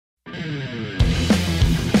Welcome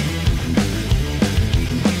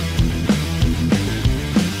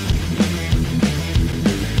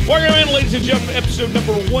in, ladies and gentlemen, episode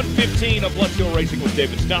number 115 of Let's Go Racing with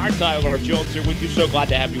David Starr. Tyler Jones here with you. So glad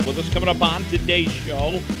to have you with us. Coming up on today's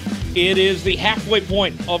show, it is the halfway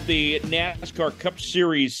point of the NASCAR Cup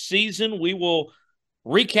Series season. We will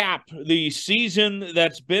recap the season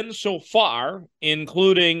that's been so far,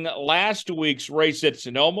 including last week's race at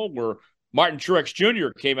Sonoma, where Martin Truex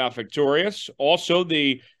Jr. came out victorious. Also,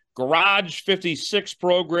 the Garage 56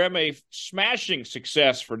 program, a smashing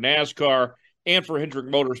success for NASCAR and for Hendrick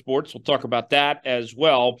Motorsports. We'll talk about that as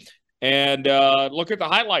well. And look at the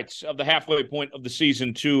highlights of the halfway point of the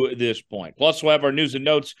season to this point. Plus, we'll have our news and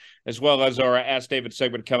notes as well as our Ask David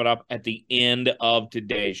segment coming up at the end of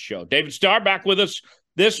today's show. David Starr back with us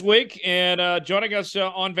this week and joining us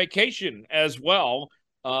on vacation as well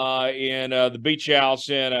in the beach house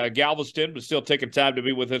in Galveston, but still taking time to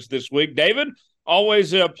be with us this week. David,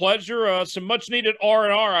 always a pleasure. Some much-needed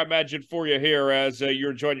R&R, I imagine, for you here as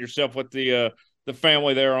you're enjoying yourself with the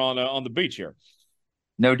family there on the beach here.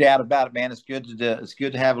 No doubt about it, man. It's good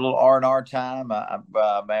to have a little R&R time.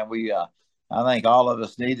 Man, I think all of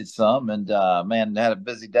us needed some, and man, had a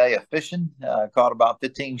busy day of fishing. Caught about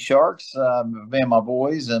 15 sharks. Me and my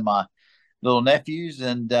boys and my little nephews,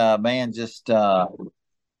 and man, just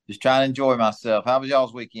trying to enjoy myself. How was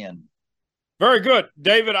y'all's weekend? Very good,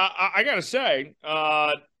 David. I got to say,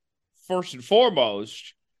 first and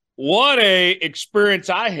foremost, what a experience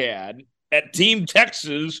I had at Team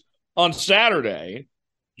Texas on Saturday,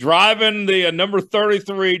 driving the number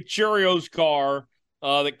 33 Cheerios car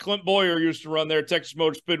that Clint Boyer used to run there at Texas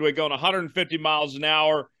Motor Speedway, going 150 miles an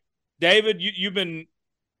hour. David, you've been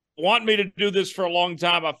wanting me to do this for a long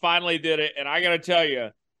time. I finally did it, and I got to tell you,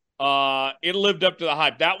 it lived up to the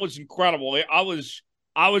hype. That was incredible. I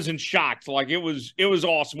was in shock. Like, it was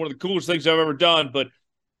awesome. One of the coolest things I've ever done. But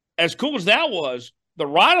as cool as that was, the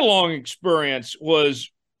ride-along experience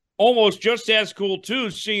was almost just as cool too,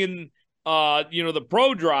 seeing the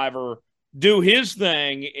pro driver do his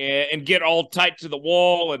thing and get all tight to the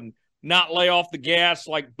wall and not lay off the gas.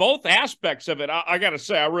 Like, both aspects of it, I got to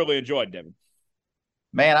say, I really enjoyed, David.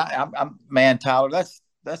 Man, Tyler,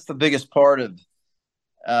 that's the biggest part of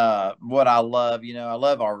what I love. I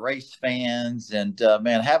love our race fans, and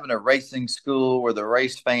man, having a racing school where the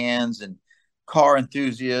race fans and car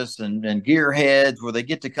enthusiasts and gearheads, where they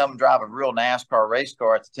get to come drive a real NASCAR race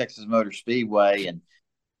car at the Texas Motor Speedway. And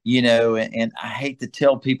and I hate to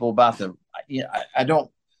tell people about I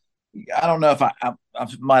don't know if I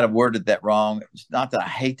might have worded that wrong. It's not that I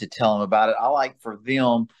hate to tell them about it. I like for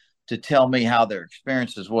them to tell me how their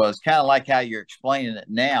experiences was, kind of like how you're explaining it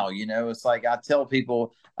now. It's like I tell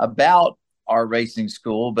people about our racing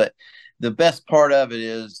school, but the best part of it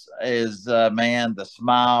is man, the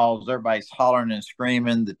smiles, everybody's hollering and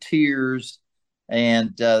screaming, the tears,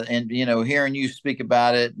 and hearing you speak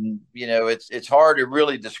about it, and it's hard to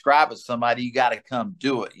really describe it to somebody. You got to come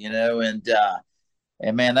do it,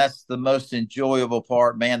 and man, that's the most enjoyable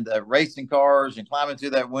part, man. The racing cars and climbing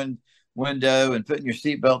through that window and putting your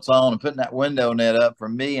seatbelts on and putting that window net up, for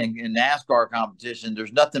me in NASCAR competition,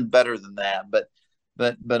 there's nothing better than that. But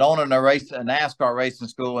owning a NASCAR racing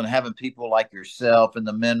school and having people like yourself and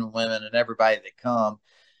the men and women and everybody that come,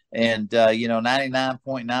 and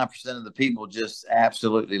 99.9% of the people just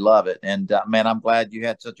absolutely love it. And man, I'm glad you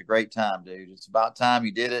had such a great time, dude. It's about time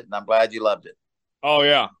you did it, and I'm glad you loved it. Oh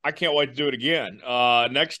yeah, I can't wait to do it again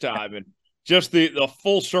next time. And just the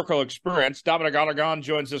full circle experience. Dominic Aragon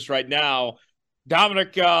joins us right now.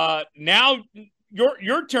 Dominic, now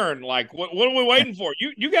your turn. Like, what are we waiting for?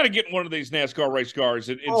 You got to get in one of these NASCAR race cars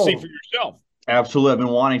and see for yourself. Absolutely. I've been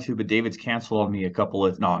wanting to, but David's canceled on me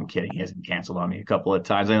no, I'm kidding. He hasn't canceled on me a couple of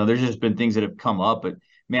times. I know there's just been things that have come up, but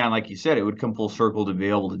man, like you said, it would come full circle to be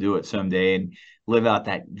able to do it someday and live out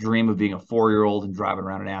that dream of being a 4-year-old and driving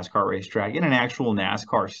around a NASCAR racetrack in an actual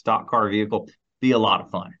NASCAR stock car vehicle. Be a lot of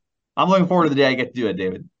fun. I'm looking forward to the day I get to do it,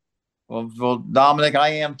 David. Well, Dominic, I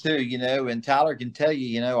am too, and Tyler can tell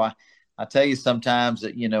you, I tell you sometimes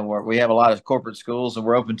that, where we have a lot of corporate schools and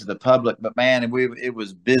we're open to the public, but man, it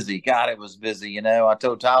was busy. God, it was busy. I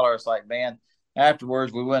told Tyler, it's like, man,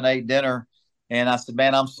 afterwards we went and ate dinner, and I said,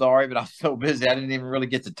 man, I'm sorry, but I'm so busy. I didn't even really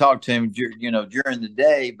get to talk to him, during the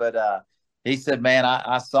day. But he said, man,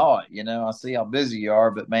 I saw it, I see how busy you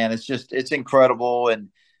are, but man, it's incredible. And,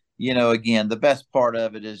 again, the best part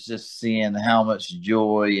of it is just seeing how much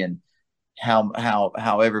joy and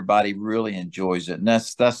how everybody really enjoys it. And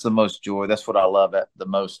that's the most joy. That's what I love the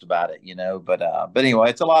most about it, but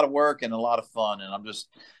anyway, it's a lot of work and a lot of fun. And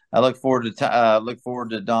I look forward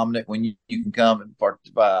to Dominic when you can come and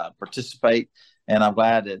participate and I'm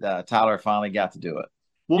glad that Tyler finally got to do it.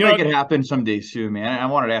 We'll make it happen someday soon, man. I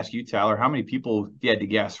wanted to ask you, Tyler, how many people, if you had to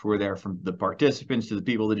guess, were there, from the participants to the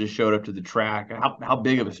people that just showed up to the track? How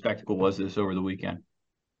big of a spectacle was this over the weekend?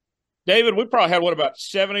 David, we probably had, about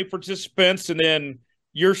 70 participants, and then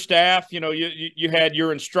your staff, you had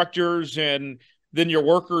your instructors and then your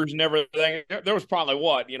workers and everything. There was probably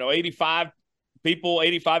 85 people,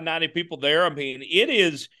 85, 90 people there. I mean,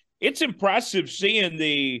 it's impressive seeing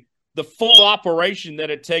the full operation that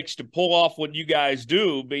it takes to pull off what you guys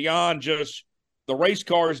do beyond just the race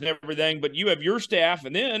cars and everything. But you have your staff,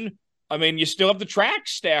 and then, I mean, you still have the track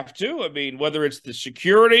staff too. I mean, whether it's the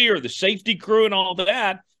security or the safety crew and all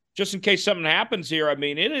that, just in case something happens here. I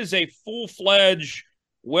mean, it is a full-fledged,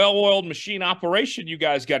 well-oiled machine operation you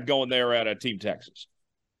guys got going there at Team Texas.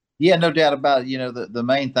 Yeah, no doubt about it. The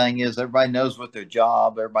main thing is everybody knows what their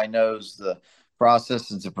job. Everybody knows the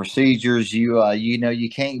processes and procedures. You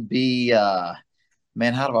can't be,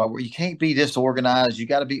 you can't be disorganized. You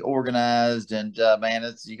got to be organized, and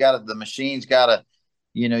the machine's got to,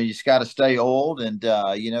 you just got to stay oiled, and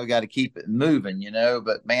got to keep it moving.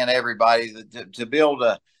 But man, everybody to be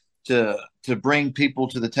able to bring people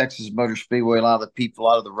to the Texas Motor Speedway, a lot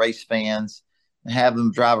of the race fans, and have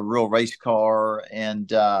them drive a real race car, and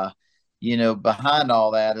behind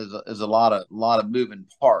all that is a lot of moving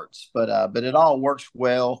parts, but it all works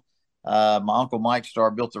well. My uncle Mike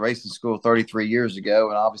Starr built the racing school 33 years ago,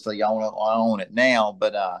 and obviously I own it now.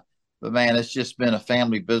 But man, it's just been a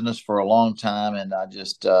family business for a long time, and I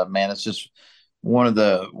just it's just one of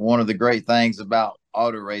the great things about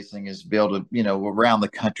auto racing is to be able to, around the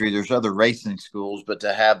country, there's other racing schools, but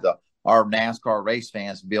to have our NASCAR race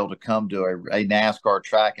fans to be able to come to a NASCAR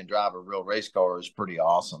track and drive a real race car is pretty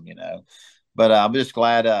awesome, But I'm just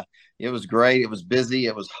glad it was great. It was busy.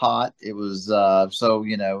 It was hot. It was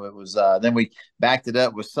then we backed it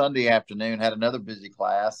up with Sunday afternoon, had another busy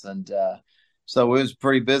class, and so it was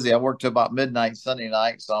pretty busy. I worked till about midnight Sunday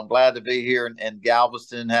night, so I'm glad to be here in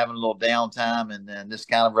Galveston, having a little downtime and just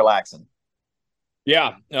kind of relaxing.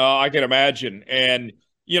 Yeah, I can imagine. And,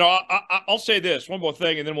 I'll say this, one more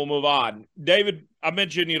thing, and then we'll move on. David, I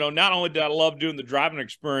mentioned, not only did I love doing the driving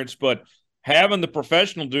experience, but having the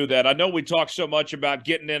professional do that. I know we talk so much about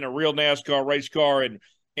getting in a real NASCAR race car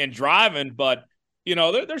and driving, but,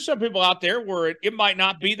 there's some people out there where it might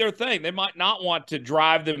not be their thing. They might not want to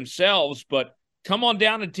drive themselves, but come on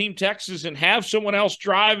down to Team Texas and have someone else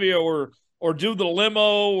drive you or do the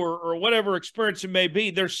limo or whatever experience it may be.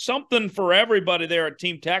 There's something for everybody there at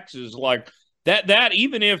Team Texas. Like that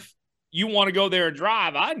even if you want to go there and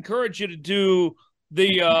drive, I encourage you to do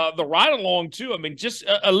the ride along too. I mean, just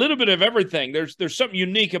a little bit of everything. There's something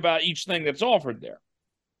unique about each thing that's offered there.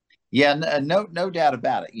 Yeah, no doubt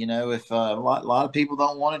about it. If a lot of people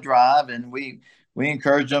don't want to drive, and we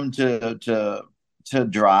encourage them to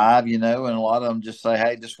drive, and a lot of them just say,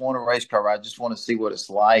 hey, just want a race car ride, just want to see what it's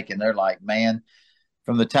like. And they're like, man,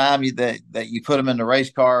 from the time that you put them in the race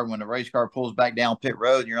car, when the race car pulls back down pit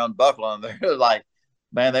road and you're unbuckling them, they're like,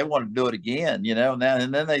 man, they want to do it again,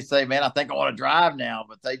 and then they say, man, I think I want to drive now.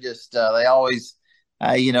 But they just, they always,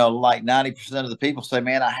 like 90% of the people say,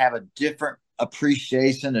 man, I have a different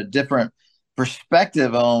appreciation, a different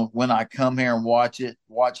perspective on when I come here and watch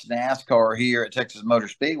NASCAR here at Texas Motor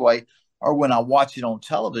Speedway, or when I watch it on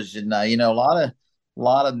television. A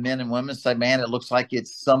lot of men and women say, man, it looks like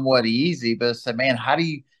it's somewhat easy, but say, man, how do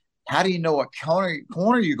you know what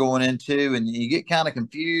corner you're going into? And you get kind of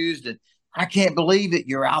confused, and I can't believe that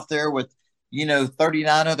you're out there with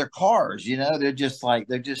 39 other cars. They're just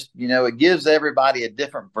it gives everybody a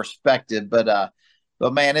different perspective.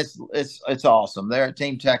 But man, it's awesome. There at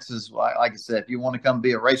Team Texas, like I said, if you want to come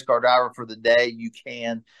be a race car driver for the day, you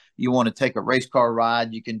can. You want to take a race car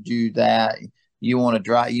ride, you can do that. You want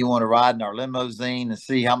to ride in our limousine and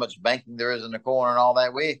see how much banking there is in the corner and all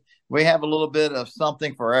that. We have a little bit of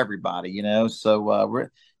something for everybody, So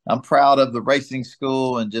I'm proud of the racing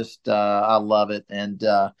school, and just I love it. And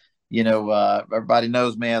everybody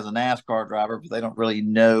knows me as a NASCAR driver, but they don't really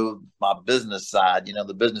know my business side.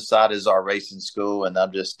 The business side is our racing school, and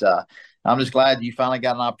I'm just glad you finally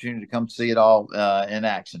got an opportunity to come see it all in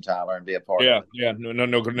action, Tyler, and be a part of it. Yeah,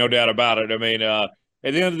 no doubt about it. I mean, at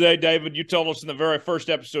the end of the day, David, you told us in the very first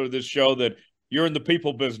episode of this show that you're in the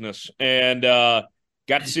people business, and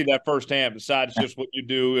got to see that firsthand. Besides just what you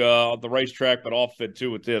do on the racetrack, but off it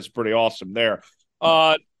too with this, pretty awesome there.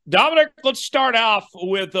 Dominic, let's start off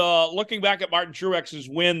with looking back at Martin Truex's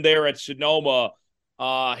win there at Sonoma.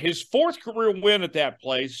 His fourth career win at that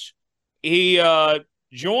place. He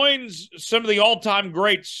joins some of the all-time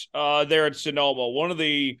greats there at Sonoma. One of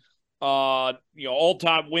the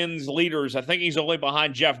all-time wins leaders. I think he's only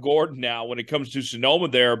behind Jeff Gordon now when it comes to Sonoma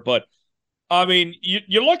there. But, I mean,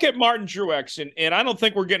 you look at Martin Truex, and I don't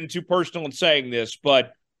think we're getting too personal in saying this,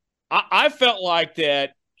 but I felt like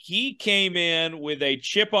that he came in with a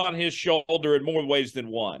chip on his shoulder in more ways than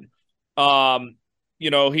one.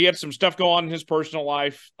 He had some stuff go on in his personal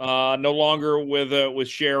life, no longer with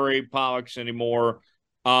Sherry Pollux anymore.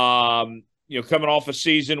 Coming off a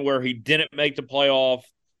season where he didn't make the playoff,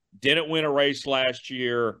 didn't win a race last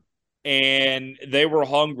year, and they were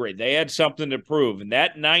hungry. They had something to prove. And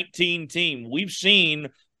that 19 team, we've seen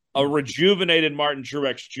a rejuvenated Martin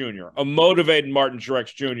Truex Jr., a motivated Martin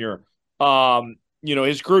Truex Jr.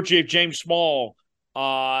 His crew chief, James Small,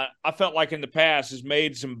 I felt like in the past has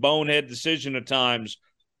made some bonehead decision at times.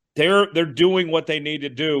 They're doing what they need to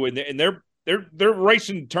do, and they're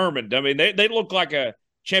racing determined. I mean, they look like a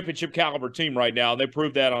championship caliber team right now, and they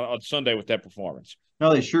proved that on Sunday with that performance.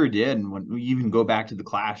 No, they sure did. And when we even go back to the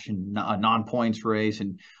Clash and a non-points race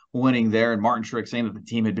and winning there, and Martin Truex saying that the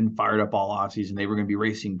team had been fired up all offseason, they were going to be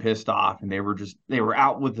racing pissed off, and they were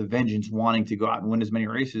out with the vengeance, wanting to go out and win as many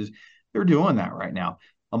races. They're doing that right now.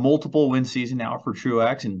 A multiple win season now for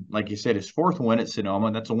Truex, and like you said, his fourth win at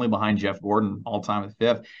Sonoma. That's only behind Jeff Gordon, all time at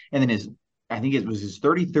fifth. And then I think it was his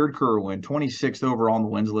 33rd career win, 26th overall on the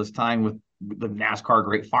wins list, tying with the NASCAR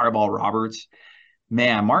great Fireball Roberts.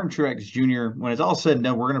 Man, Martin Truex Jr., when it's all said and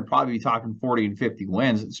done, we're going to probably be talking 40 and 50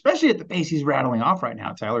 wins, especially at the pace he's rattling off right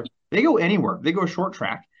now, Tyler. They go anywhere. They go short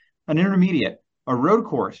track, an intermediate, a road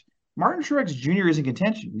course. Martin Truex Jr. is in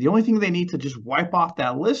contention. The only thing they need to just wipe off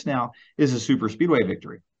that list now is a super speedway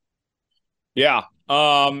victory. Yeah.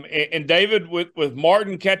 And David, with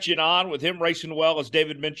Martin catching on, with him racing well, as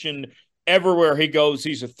David mentioned, everywhere he goes,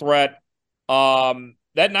 he's a threat.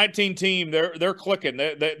 That 19 team, they're clicking.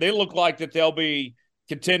 They look like that they'll be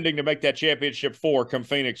contending to make that championship 4 come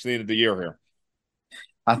Phoenix at the end of the year here.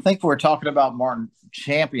 I think we're talking about Martin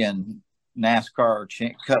champion, NASCAR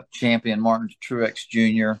Cup champion Martin Truex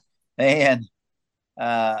Jr. and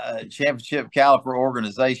championship caliber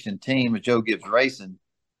organization team of Joe Gibbs Racing.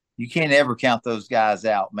 You can't ever count those guys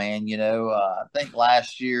out, man. I think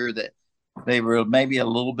last year that they were maybe a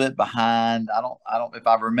little bit behind. I don't. If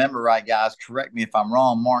I remember right, guys, correct me if I'm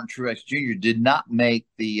wrong. Martin Truex Jr. did not make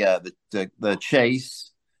the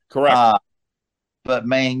chase. Correct. But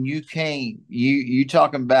man, you can't. You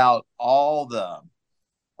talking about all the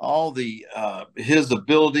his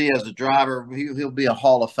ability as a driver. He'll be a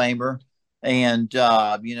Hall of Famer. And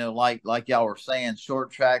like y'all were saying,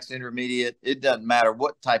 short tracks, intermediate. It doesn't matter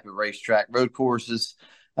what type of racetrack, road courses.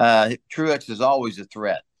 Truex is always a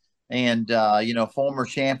threat. And, former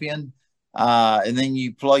champion. And then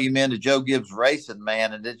you plug him into Joe Gibbs Racing,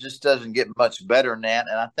 man, and it just doesn't get much better than that.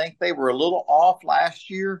 And I think they were a little off last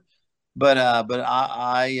year, but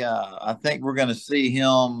I think we're going to see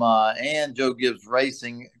him and Joe Gibbs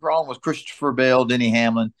Racing, along with Christopher Bell, Denny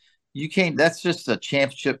Hamlin. You can't. That's just a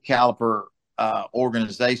championship caliber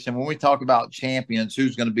organization. When we talk about champions,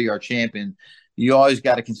 who's going to be our champion? You always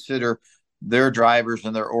got to consider their drivers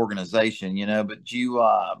and their organization,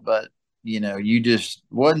 but you just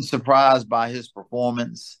wasn't surprised by his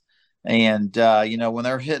performance. And, when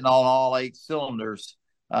they're hitting on all 8 cylinders,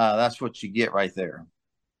 that's what you get right there.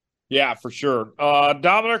 Yeah, for sure.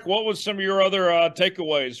 Dominic, what was some of your other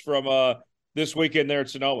takeaways from this weekend there at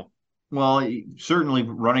Sonoma? Well, certainly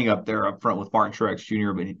running up there up front with Martin Truex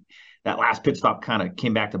Jr., but that last pit stop kind of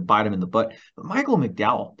came back to bite him in the butt. But Michael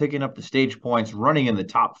McDowell picking up the stage points, running in the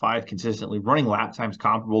top 5 consistently, running lap times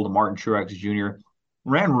comparable to Martin Truex Jr.,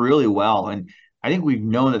 ran really well. And I think we've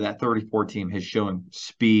known that 34 team has shown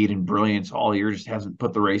speed and brilliance all year, just hasn't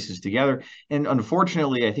put the races together. And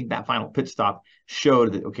unfortunately, I think that final pit stop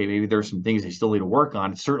showed that, okay, maybe there's some things they still need to work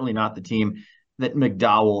on. It's certainly not the team that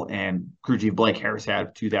McDowell and crew chief Blake Harris had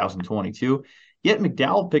in 2022. Yet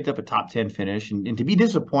McDowell picked up a top 10 finish, and to be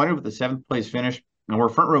disappointed with the 7th place finish, and where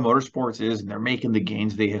Front Row Motorsports is, and they're making the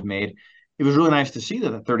gains they have made, it was really nice to see that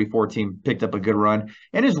the 34 team picked up a good run.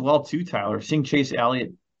 And as well, too, Tyler, seeing Chase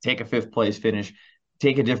Elliott take a 5th place finish,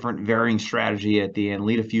 take a different varying strategy at the end,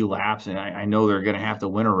 lead a few laps, and I know they're going to have to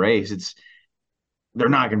win a race. They're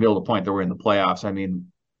not going to be able to point their way in the playoffs. I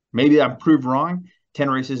mean, maybe I'm proved wrong. 10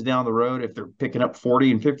 races down the road, if they're picking up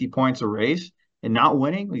 40 and 50 points a race and not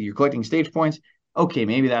winning, you're collecting stage points, okay,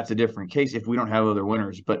 maybe that's a different case if we don't have other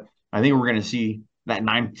winners. But I think we're going to see that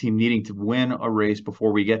 9th team needing to win a race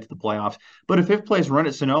before we get to the playoffs. But a 5th place run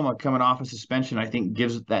at Sonoma coming off a suspension, I think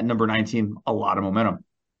gives that number 9 team a lot of momentum.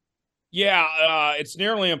 Yeah, it's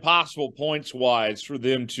nearly impossible points-wise for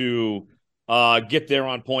them to get there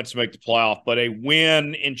on points to make the playoff. But a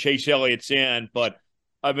win in Chase Elliott's end, but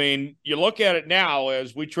I mean, you look at it now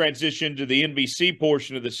as we transition to the NBC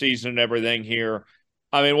portion of the season and everything here.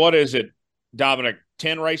 I mean, what is it, Dominic?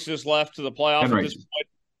 10 races left to the playoff 10 at this races. point.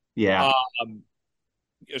 Yeah.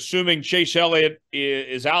 Assuming Chase Elliott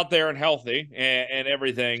is out there and healthy and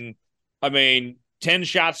everything. I mean, 10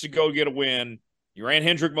 shots to go get a win. You ran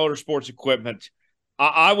Hendrick Motorsports equipment.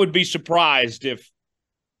 I would be surprised if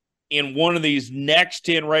in one of these next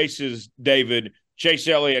 10 races, David, Chase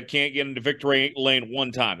Elliott can't get into victory lane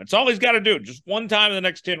one time. That's all he's got to do, just one time in the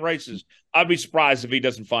next 10 races. I'd be surprised if he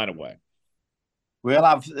doesn't find a way.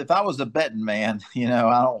 Well, if I was a betting man,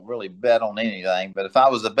 I don't really bet on anything, but if I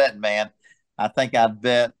was a betting man, I think I'd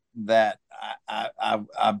bet that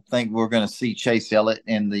I think we're going to see Chase Elliott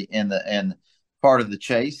in part of the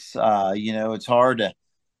chase. It's hard to,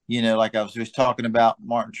 like I was just talking about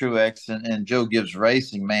Martin Truex and Joe Gibbs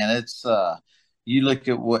Racing, man. It's you look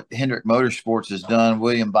at what Hendrick Motorsports has done,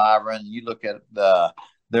 William Byron. You look at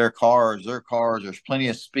their cars. There's plenty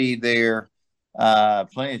of speed there.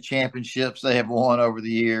 Plenty of championships they have won over the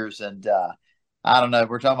years, and I don't know.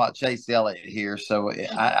 We're talking about Chase Elliott here, so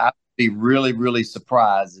I'd be really, really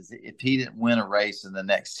surprised if he didn't win a race in the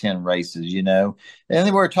next 10 races. And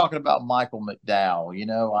then we're talking about Michael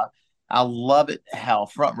McDowell. I love it how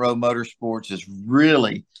Front Row Motorsports is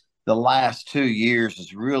really the last 2 years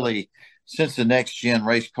is really since the next gen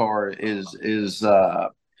race car is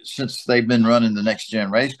since they've been running the next gen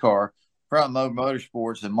race car. Front Row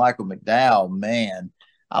Motorsports and Michael McDowell, man,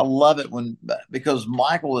 I love it because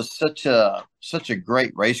Michael is such a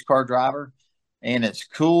great race car driver, and it's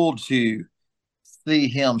cool to see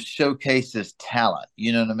him showcase his talent.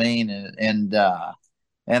 You know what I mean? And I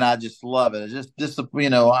just love it. It's just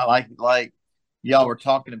I like y'all were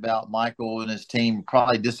talking about Michael and his team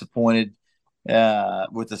probably disappointed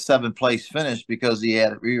with the 7th place finish because he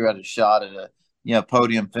had a shot at a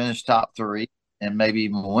podium finish, top 3. And maybe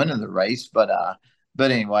even winning the race. But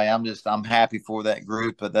anyway, I'm happy for that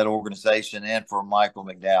group, that organization, and for Michael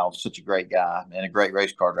McDowell, such a great guy and a great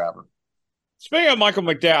race car driver. Speaking of Michael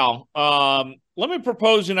McDowell, let me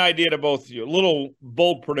propose an idea to both of you, a little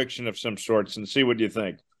bold prediction of some sorts, and see what you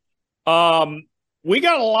think. We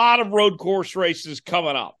got a lot of road course races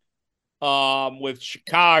coming up with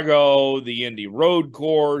Chicago, the Indy Road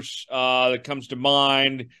Course that comes to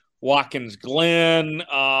mind. Watkins Glen.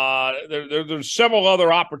 There's several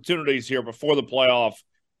other opportunities here before the playoff.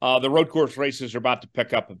 The road course races are about to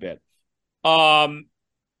pick up a bit.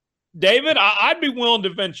 David, I'd be willing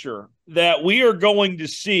to venture that we are going to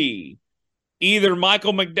see either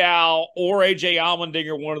Michael McDowell or A.J.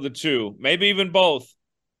 Allmendinger, one of the two, maybe even both,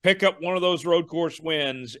 pick up one of those road course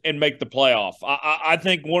wins and make the playoff. I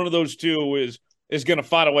think one of those two is going to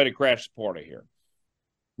find a way to crash the party here.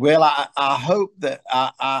 Well, I hope that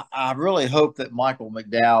I really hope that Michael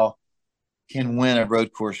McDowell can win a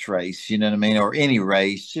road course race, you know what I mean, or any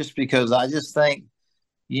race, just because I just think,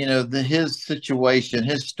 his situation,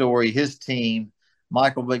 his story, his team,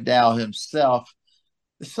 Michael McDowell himself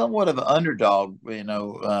is somewhat of an underdog,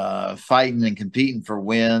 fighting and competing for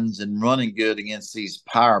wins and running good against these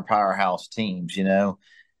powerhouse teams, and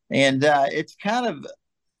it's kind of,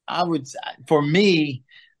 for me,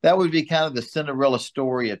 that would be kind of the Cinderella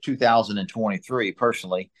story of 2023,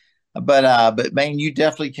 personally. But man, you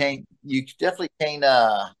definitely can't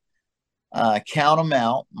count him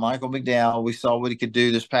out. Michael McDowell, we saw what he could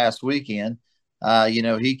do this past weekend.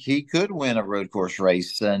 He could win a road course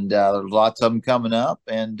race, and there's lots of them coming up.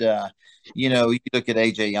 And you look at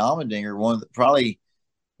AJ Allmendinger, probably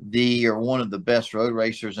one of the best road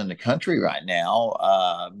racers in the country right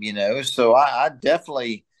now. So I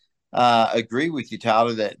definitely agree with you,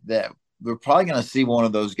 Tyler, that we're probably going to see one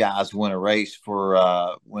of those guys win a race before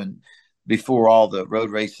all the road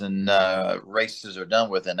racing races are done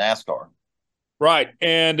with in NASCAR. Right,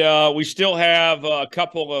 and we still have a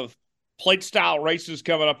couple of plate style races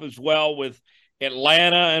coming up as well, with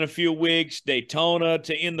Atlanta in a few weeks, Daytona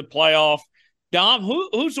to end the playoff. Dom,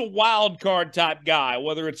 who's a wild card type guy,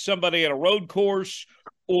 whether it's somebody at a road course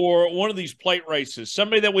or one of these plate races,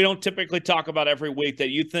 somebody that we don't typically talk about every week that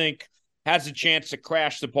you think has a chance to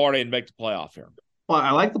crash the party and make the playoff here? Well,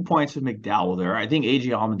 I like the points of McDowell there. I think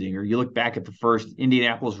A.J. Allmendinger, you look back at the first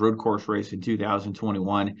Indianapolis road course race in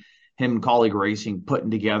 2021, him and Colleague Racing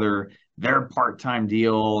putting together their part-time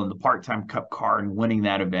deal and the part-time cup car and winning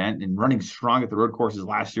that event and running strong at the road courses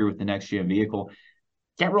last year with the next gen vehicle.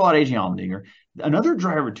 Can't rule out A.J. Allmendinger. Another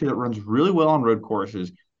driver, too, that runs really well on road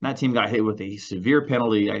courses. That team got hit with a severe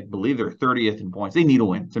penalty. I believe they're 30th in points. They need a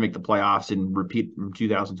win to make the playoffs and repeat from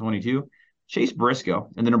 2022. Chase Briscoe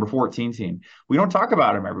and the number 14 team. We don't talk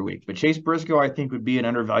about him every week, but Chase Briscoe, I think, would be an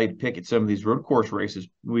undervalued pick at some of these road course races.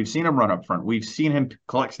 We've seen him run up front. We've seen him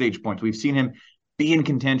collect stage points. We've seen him be in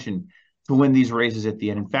contention to win these races at the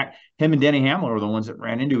end. In fact, him and Denny Hamlin were the ones that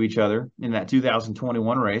ran into each other in that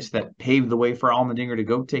 2021 race that paved the way for Allmendinger to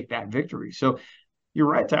go take that victory. So you're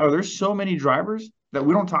right, Tyler. There's so many drivers that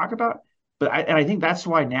we don't talk about, but I think that's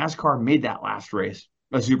why NASCAR made that last race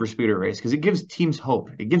a super speedway race, because it gives teams hope.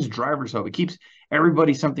 It gives drivers hope. It keeps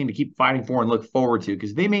everybody something to keep fighting for and look forward to,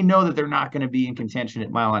 because they may know that they're not going to be in contention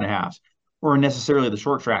at mile and a half or necessarily the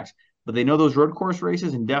short tracks, but they know those road course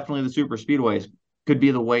races and definitely the super speedways could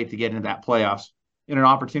be the way to get into that playoffs in an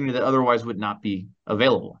opportunity that otherwise would not be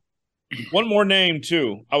available. One more name,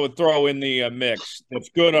 too, I would throw in the mix that's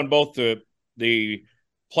good on both the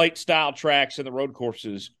plate style tracks and the road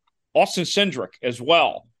courses. Austin Cindric as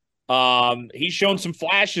well. He's shown some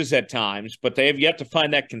flashes at times, but they have yet to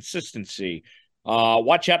find that consistency.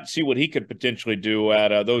 Watch out to see what he could potentially do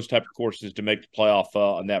at those type of courses to make the playoff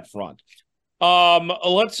on that front.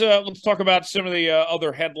 Let's talk about some of the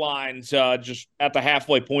other headlines just at the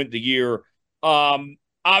halfway point of the year.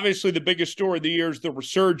 Obviously, the biggest story of the year is the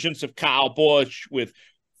resurgence of Kyle Busch with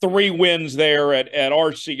 3 wins there at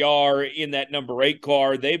RCR in that number 8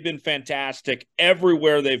 car. They've been fantastic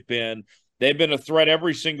everywhere they've been. They've been a threat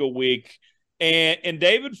every single week. And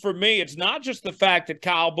David, for me, it's not just the fact that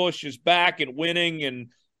Kyle Busch is back and winning and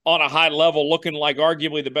on a high level, looking like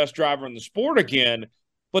arguably the best driver in the sport again,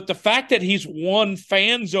 but the fact that he's won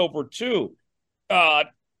fans over too.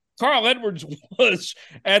 Carl Edwards was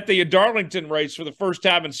at the Darlington race for the first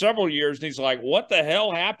time in several years, and he's like, what the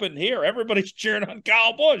hell happened here? Everybody's cheering on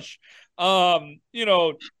Kyle Busch.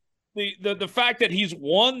 The fact that he's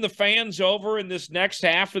won the fans over in this next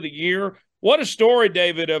half of the year. What a story,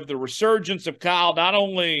 David, of the resurgence of Kyle, not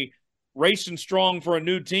only racing strong for a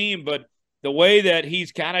new team, but the way that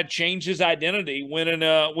he's kind of changed his identity,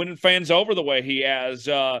 winning fans over the way he has.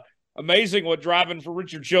 Amazing what driving for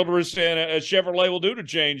Richard Childress and a Chevrolet will do to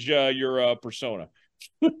change your persona.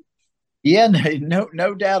 Yeah,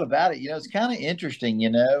 no doubt about it. It's kind of interesting,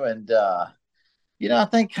 and I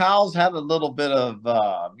think Kyle's had a little bit of,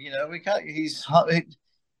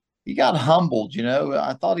 he got humbled.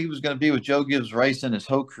 I thought he was going to be with Joe Gibbs Racing his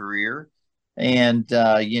whole career, and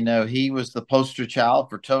he was the poster child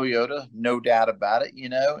for Toyota, no doubt about it.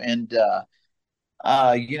 And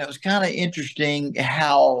it's kind of interesting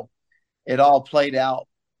how it all played out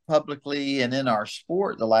publicly and in our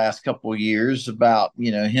sport the last couple of years about,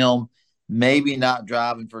 him maybe not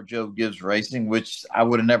driving for Joe Gibbs Racing, which I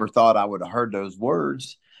would have never thought I would have heard those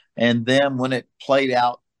words. And then when it played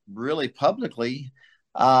out really publicly,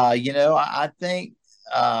 I think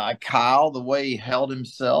Kyle, the way he held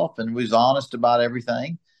himself and was honest about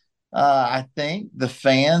everything, I think the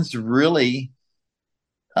fans really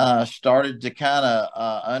started to kind of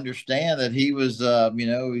understand that he was,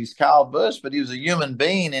 he's Kyle Busch, but he was a human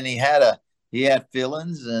being, and he had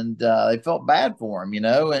feelings, and they felt bad for him,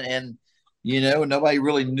 and nobody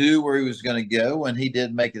really knew where he was going to go when he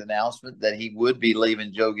did make an announcement that he would be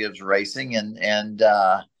leaving Joe Gibbs Racing, and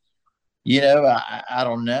I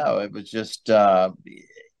don't know, it was just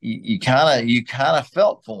you kind of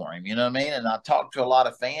felt for him, you know what I mean? And I talked to a lot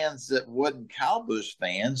of fans that wasn't Kyle Busch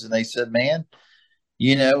fans, and they said, man,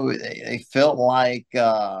 they felt like,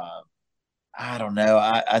 I don't know.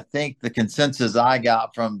 I think the consensus I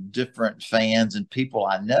got from different fans and people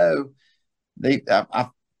I know,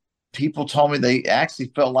 people told me they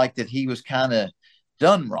actually felt like that he was kind of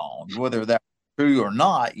done wrong, whether that's true or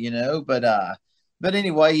not, but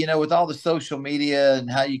anyway, with all the social media and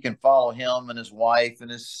how you can follow him and his wife and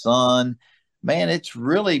his son, man, it's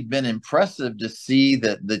really been impressive to see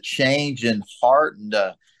the change in heart and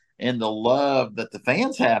the love that the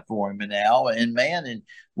fans have for him now. And man, and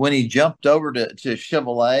when he jumped over to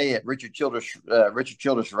Chevrolet at Richard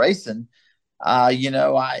Childress Racing,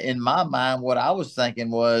 in my mind, what I was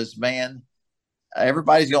thinking was, man,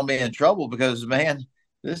 everybody's going to be in trouble because, man,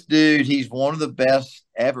 this dude, he's one of the best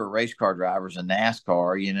ever race car drivers in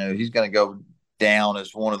NASCAR. He's going to go down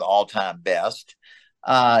as one of the all-time best.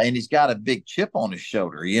 And he's got a big chip on his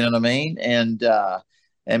shoulder, you know what I mean? And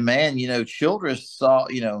man, Childress saw,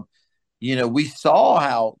 we saw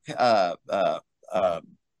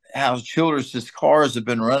how Childress's cars have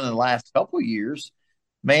been running the last couple of years.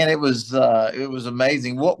 Man, it was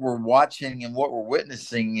amazing. What we're watching and what we're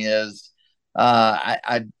witnessing is,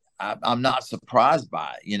 I'm not surprised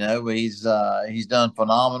by it. He's done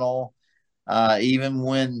phenomenal. Even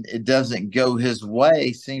when it doesn't go his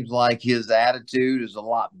way, seems like his attitude is a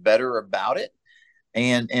lot better about it.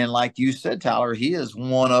 And like you said, Tyler, he has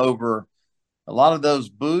won over a lot of those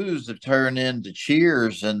boos have turned into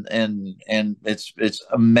cheers, and it's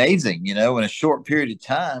amazing, in a short period of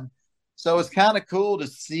time. So it's kind of cool to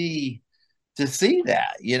see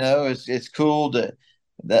that. It's cool to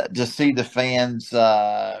see the fans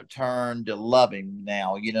turn to love him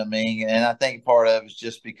now. You know what I mean? And I think part of it's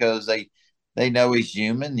just because they know he's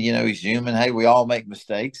human. He's human. Hey, we all make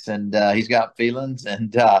mistakes, and he's got feelings,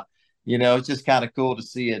 and it's just kind of cool to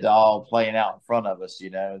see it all playing out in front of us.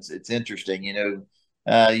 It's interesting.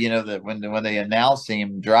 That when they announce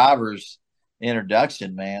him drivers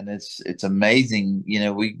introduction, man, it's amazing.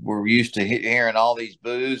 We're used to hearing all these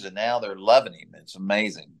boos, and now they're loving him. It's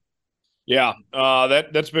amazing. Yeah,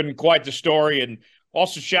 that's been quite the story. And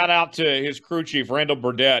also shout out to his crew chief, Randall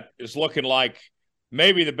Burdett, is looking like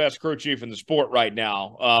maybe the best crew chief in the sport right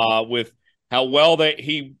now, with how well that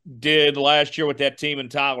he did last year with that team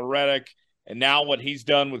and Tyler Reddick, and now what he's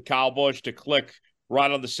done with Kyle Busch to click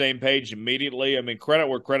right on the same page immediately. I mean, credit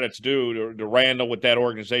where credit's due to Randall with that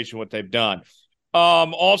organization, what they've done.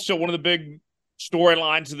 Also, one of the big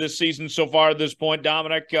storylines of this season so far at this point,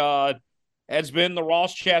 Dominic, has been the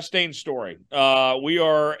Ross Chastain story. We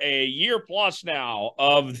are a year plus now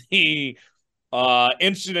of the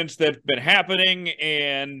incidents that have been happening,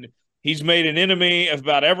 and he's made an enemy of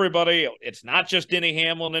about everybody. It's not just Denny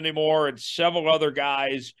Hamlin anymore. It's several other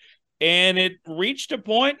guys. And it reached a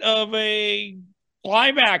point of a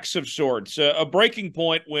climax of sorts, a breaking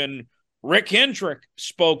point when Rick Hendrick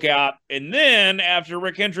spoke out. And then after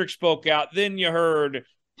Rick Hendrick spoke out, then you heard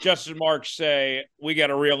Justin Marks say, we got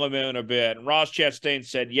to reel him in a bit. And Ross Chastain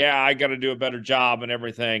said, yeah, I got to do a better job and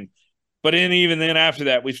everything. But even then after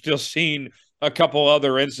that, we've still seen a couple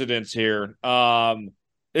other incidents here.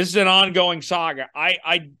 This is an ongoing saga.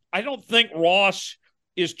 I don't think Ross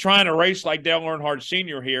is trying to race like Dale Earnhardt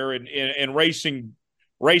Sr. here and racing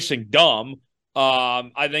dumb.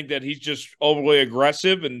 I think that he's just overly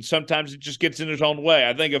aggressive, and sometimes it just gets in his own way.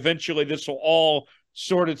 I think eventually this will all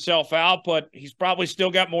sort itself out, but he's probably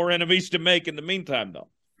still got more enemies to make in the meantime, though.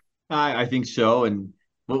 I think so. And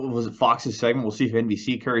what was it, Fox's segment? We'll see if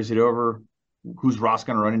NBC carries it over. Who's Ross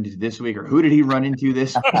going to run into this week, or who did he run into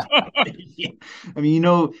this week? I mean,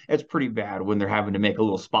 it's pretty bad when they're having to make a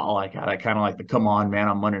little spotlight out of kind of like the come on, man,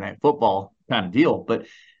 on Monday Night Football kind of deal. But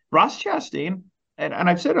Ross Chastain, and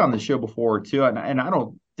I've said it on the show before too, and I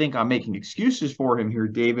don't think I'm making excuses for him here,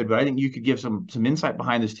 David, but I think you could give some insight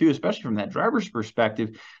behind this too, especially from that driver's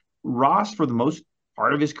perspective. Ross, for the most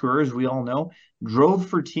part of his career, as we all know, drove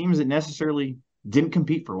for teams that necessarily didn't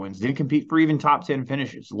compete for wins, didn't compete for even top 10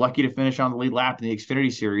 finishes. Lucky to finish on the lead lap in the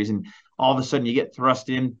Xfinity Series, and all of a sudden you get thrust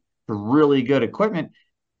in to really good equipment.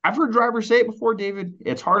 I've heard drivers say it before, David.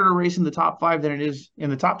 It's harder to race in the top 5 than it is in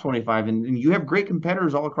the top 25, and you have great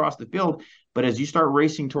competitors all across the field, but as you start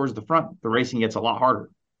racing towards the front, the racing gets a lot harder.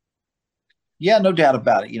 Yeah, no doubt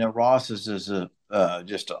about it. Ross is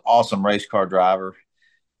just an awesome race car driver,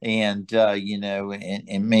 and man,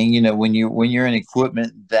 when you're in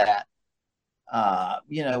equipment that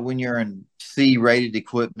when you're in C-rated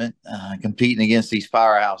equipment, competing against these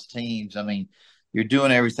powerhouse teams, I mean, you're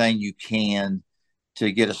doing everything you can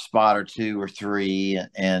to get a spot or 2 or 3.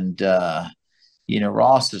 And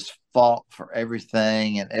Ross has fought for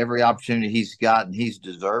everything and every opportunity he's gotten. He's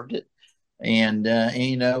deserved it. And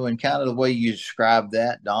kind of the way you describe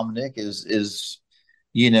that, Dominic, is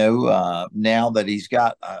now that he's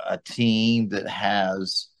got a team that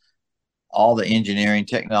has all the engineering,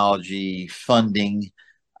 technology, funding.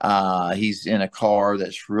 He's in a car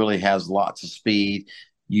that's really has lots of speed.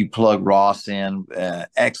 You plug Ross in,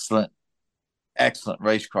 excellent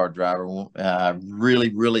race car driver,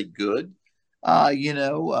 really, really good.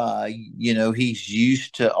 He's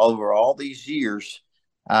used to, over all these years,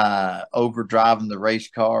 over driving the race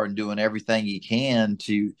car and doing everything he can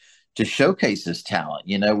to showcase his talent.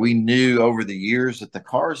 We knew over the years that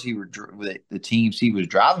the teams he was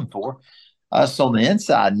driving for, us on the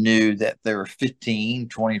inside knew that they were 15,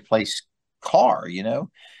 20 place car,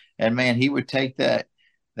 and man, he would take that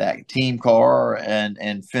team car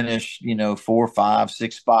and finish, 4, 5,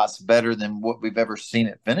 6 spots better than what we've ever seen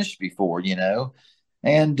it finished before,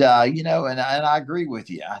 and I agree with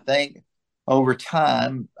you. I think over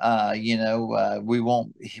time, we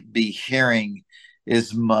won't be hearing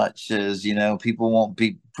as much as, people won't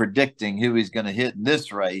be predicting who he's going to hit in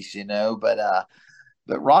this race,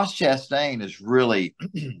 but Ross Chastain has really,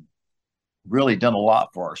 really done a lot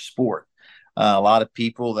for our sport. A lot of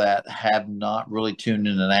people that have not really tuned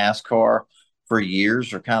into NASCAR for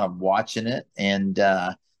years are kind of watching it, and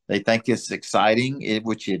they think it's exciting,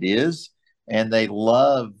 which it is, and they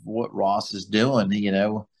love what Ross is doing.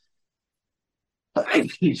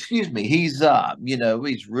 Excuse me. He's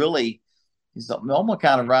really He's almost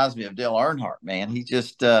kind of reminds me of Dale Earnhardt, man. He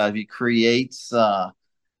just he creates some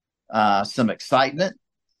excitement.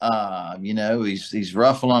 He's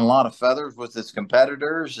ruffling a lot of feathers with his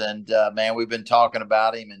competitors, and man, we've been talking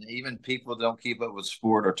about him, and even people that don't keep up with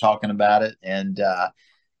sport are talking about it, and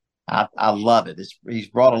I love it. He's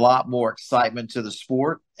brought a lot more excitement to the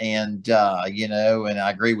sport, and and I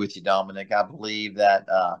agree with you, Dominic. I believe that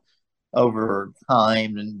over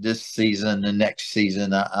time and this season and next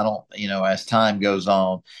season, I don't, as time goes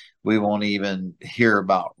on, we won't even hear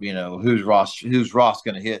about, who's Ross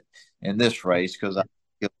going to hit in this race because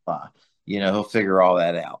he'll figure all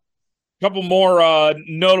that out. Couple more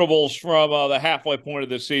notables from the halfway point of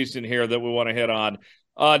the season here that we want to hit on.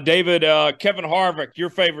 David, Kevin Harvick, your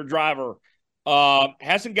favorite driver,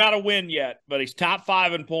 hasn't got a win yet, but he's top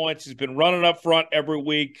 5 in points. He's been running up front every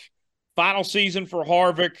week. Final season for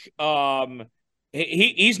Harvick.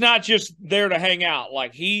 He's not just there to hang out.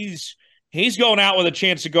 Like he's going out with a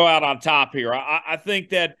chance to go out on top here. I think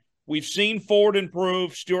that we've seen Ford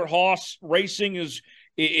improve. Stewart-Haas Racing is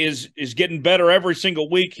getting better every single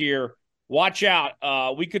week here. Watch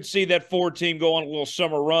out. We could see that Ford team go on a little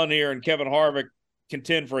summer run here and Kevin Harvick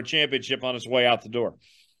contend for a championship on his way out the door.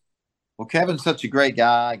 Well, Kevin's such a great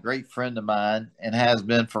guy, great friend of mine, and has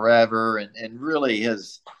been forever, and really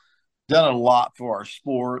has done a lot for our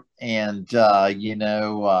sport. And when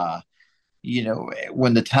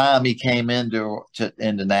the time he came into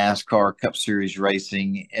NASCAR Cup Series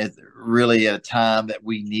racing, really at a time that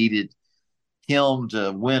we needed him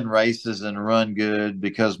to win races and run good,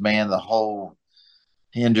 because man, the whole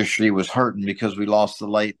industry was hurting because we lost the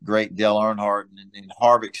late great Dale Earnhardt, and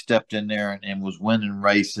Harvick stepped in there and was winning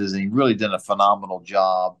races, and he really did a phenomenal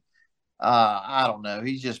job. I don't know.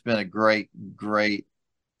 He's just been a great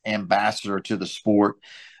ambassador to the sport.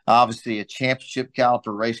 Obviously, a championship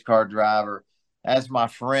caliber race car driver. As my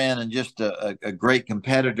friend and just a great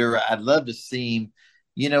competitor, I'd love to see him.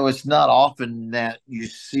 It's not often that you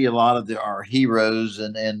see a lot of our heroes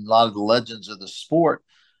and a lot of the legends of the sport.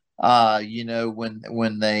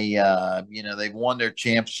 When they've won their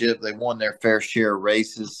championship, they won their fair share of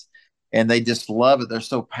races, and they just love it. They're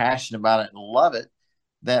so passionate about it and love it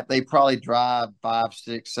that they probably drive 5,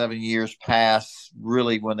 6, 7 years past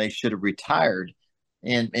really when they should have retired.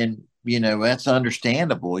 And that's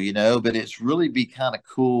understandable, but it's really be kind of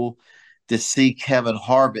cool to see Kevin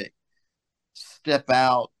Harvick step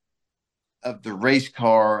out of the race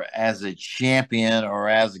car as a champion or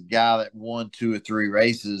as a guy that won 2 or 3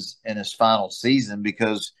 races in his final season,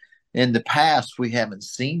 because in the past we haven't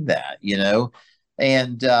seen that,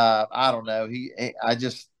 and I don't know.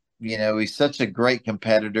 He's such a great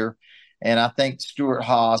competitor. And I think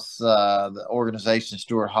Stewart-Haas, the organization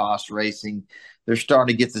Stewart-Haas Racing, they're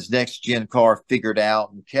starting to get this next gen car figured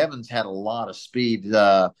out. And Kevin's had a lot of speed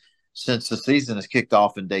since the season has kicked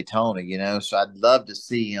off in Daytona, so I'd love to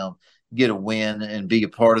see him get a win and be a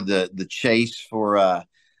part of the chase for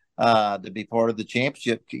to be part of the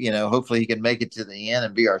championship. Hopefully he can make it to the end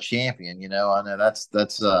and be our champion. I know that's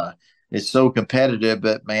it's so competitive,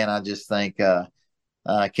 but man, I just think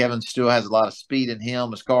Kevin still has a lot of speed in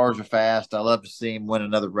him. His cars are fast. I love to see him win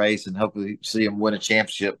another race and hopefully see him win a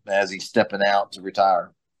championship as he's stepping out to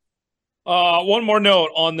retire. One more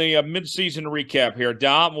note on the midseason recap here,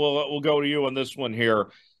 Dom. We'll go to you on this one here.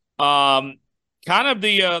 Kind of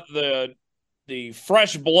the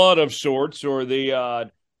fresh blood of sorts, or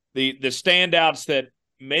the standouts that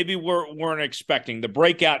maybe weren't expecting, the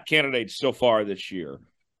breakout candidates so far this year.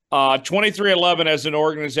 23XI as an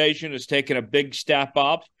organization has taken a big step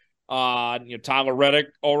up. Tyler Reddick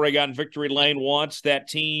already got in victory lane once. That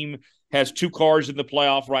team has 2 cars in the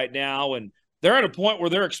playoff right now, and they're at a point where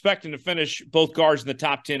they're expecting to finish both cars in the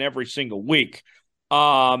top 10 every single week.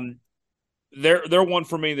 They're one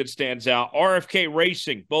for me that stands out. RFK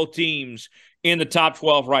Racing, both teams in the top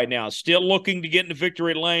 12 right now. Still looking to get into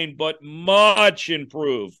victory lane, but much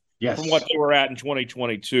improved from what they were at in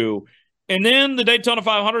 2022. And then the Daytona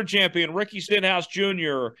 500 champion, Ricky Stenhouse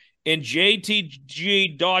Jr. and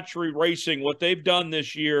JTG Daughtry Racing, what they've done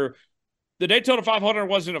this year. The Daytona 500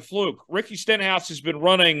 wasn't a fluke. Ricky Stenhouse has been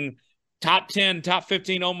running top 10, top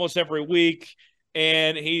 15 almost every week,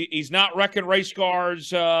 and he's not wrecking race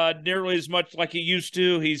cars nearly as much like he used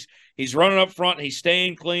to. He's running up front. He's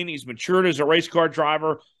staying clean. He's matured as a race car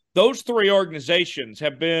driver. Those 3 organizations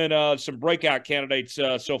have been some breakout candidates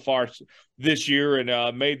so far this year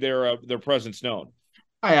and made their presence known.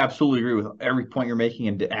 I absolutely agree with every point you're making.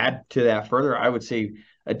 And to add to that further, I would say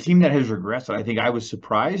a team that has regressed. I think I was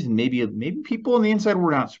surprised, and maybe people on the inside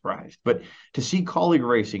were not surprised. But to see Colleague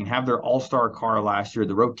Racing have their all-star car last year,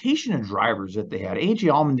 the rotation of drivers that they had, AJ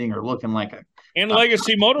Allmendinger looking like And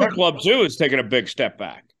Legacy Motor Club, too, is taking a big step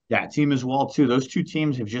back. Yeah, team as well, too. Those two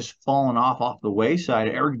teams have just fallen off the wayside.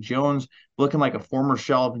 Eric Jones looking like a former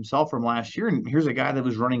shell of himself from last year. And here's a guy that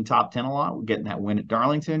was running top 10 a lot, getting that win at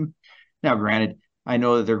Darlington. Now, granted, I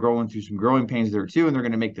know that they're going through some growing pains there, too, and they're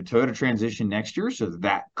going to make the Toyota transition next year, so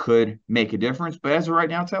that could make a difference. But as of right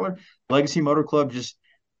now, Tyler, Legacy Motor Club just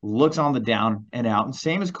looks on the down and out. And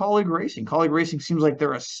same as Colleague Racing. Colleague Racing seems like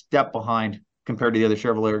they're a step behind compared to the other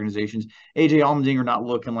Chevrolet organizations. AJ Allmendinger not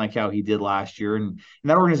looking like how he did last year. And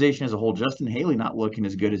that organization as a whole, Justin Haley not looking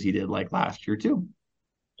as good as he did like last year, too.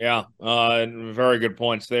 Yeah, very good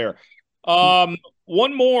points there. One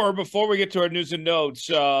more before we get to our news and notes.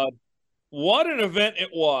 What an event it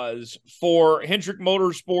was for Hendrick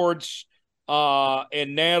Motorsports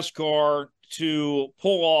and NASCAR to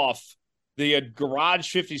pull off the Garage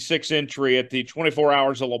 56 entry at the 24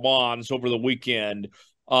 Hours of Le Mans over the weekend.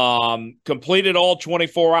 Completed all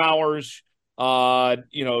 24 hours.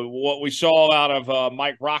 What we saw out of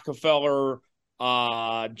Mike Rockefeller,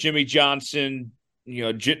 Jimmy Johnson,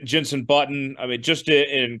 Jenson Button. I mean, just an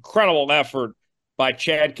incredible effort by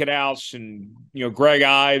Chad Knaus and, Greg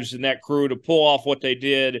Ives and that crew to pull off what they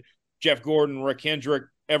did. Jeff Gordon, Rick Hendrick,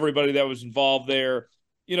 everybody that was involved there.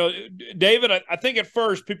 David, I think at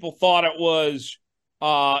first people thought it was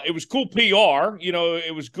cool PR.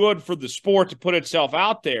 It was good for the sport to put itself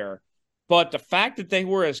out there. But the fact that they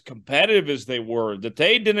were as competitive as they were, that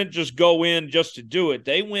they didn't just go in just to do it.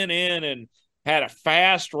 They went in and had a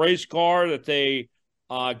fast race car, that they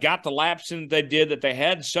got the laps in that they did, that they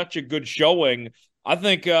had such a good showing. I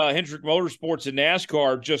think Hendrick Motorsports and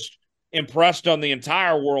NASCAR just impressed on the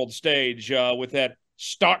entire world stage with that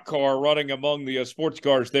stock car running among the sports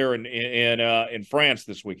cars there in France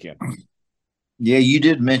this weekend. Yeah, you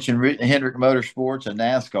did mention Hendrick Motorsports and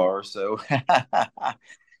NASCAR, so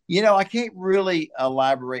I can't really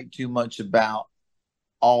elaborate too much about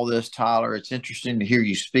all this, Tyler. It's interesting to hear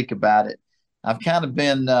you speak about it. I've kind of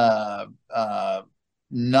been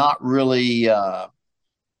not really.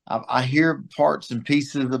 I hear parts and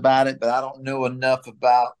pieces about it, but I don't know enough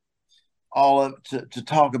about all of it to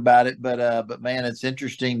talk about it. But man, it's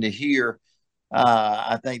interesting to hear.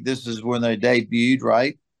 I think this is when they debuted,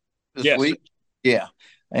 right? This week. Yeah.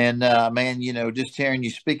 And man, just hearing you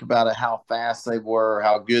speak about it, how fast they were,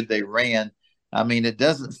 how good they ran. I mean, it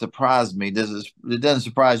doesn't surprise me. It doesn't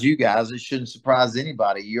surprise you guys. It shouldn't surprise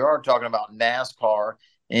anybody. You are talking about NASCAR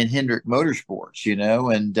and Hendrick Motorsports,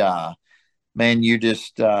 and man, you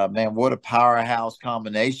just man, what a powerhouse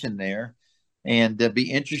combination there. And it'd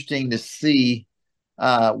be interesting to see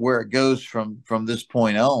where it goes from this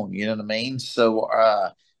point on. You know what I mean? So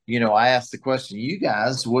I asked the question, you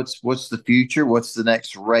guys, what's the future? What's the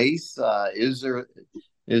next race? Is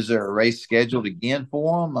there a race scheduled again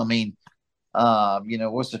for them? I mean,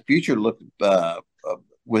 what's the future look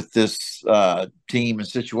with this team and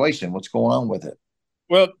situation? What's going on with it?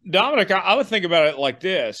 Well, Dominic, I would think about it like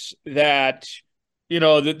this, that,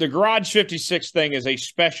 the Garage 56 thing is a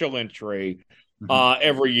special entry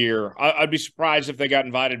every year. I'd be surprised if they got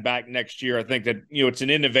invited back next year. I think that, it's an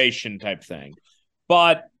innovation type thing.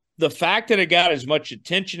 But the fact that it got as much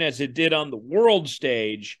attention as it did on the world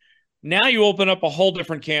stage, now you open up a whole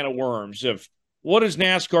different can of worms of what does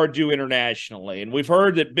NASCAR do internationally? And we've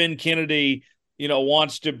heard that Ben Kennedy,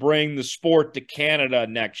 wants to bring the sport to Canada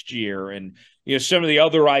next year. And, some of the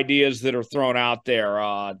other ideas that are thrown out there.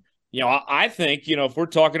 I think, if we're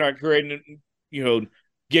talking about creating,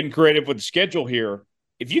 getting creative with the schedule here,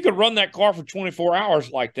 if you could run that car for 24 hours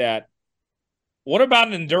like that, what about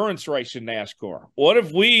an endurance race in NASCAR? What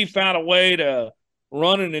if we found a way to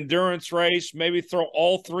run an endurance race, maybe throw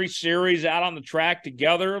all three series out on the track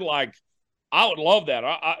together? Like, I would love that.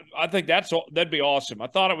 I think that'd be awesome. I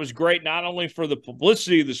thought it was great, not only for the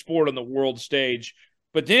publicity of the sport on the world stage,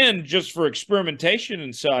 but then just for experimentation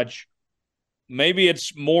and such. Maybe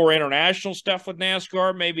it's more international stuff with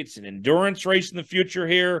NASCAR. Maybe it's an endurance race in the future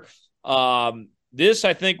here. This,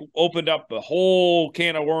 I think, opened up a whole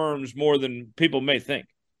can of worms more than people may think.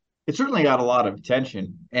 It certainly got a lot of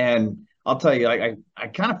attention. And I'll tell you, I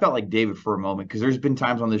kind of felt like David for a moment, because there's been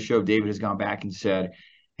times on this show David has gone back and said,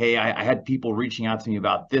 hey, I had people reaching out to me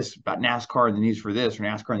about this, about NASCAR and the news for this, or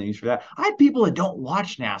NASCAR and the news for that. I had people that don't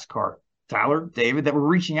watch NASCAR, Tyler, David, that were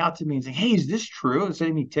reaching out to me and saying, hey, is this true? And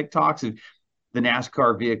sending me TikToks of the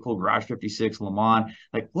NASCAR vehicle, Garage 56, Le Mans,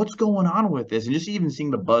 like, what's going on with this? And just even seeing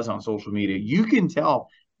the buzz on social media, you can tell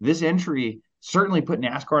this entry certainly put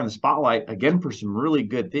NASCAR in the spotlight, again, for some really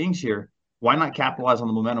good things here. Why not capitalize on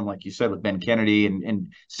the momentum, like you said, with Ben Kennedy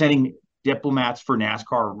and sending diplomats for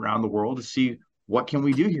NASCAR around the world to see what can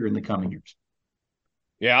we do here in the coming years?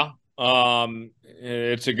 Yeah.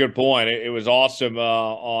 It's a good point. It was awesome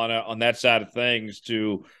on that side of things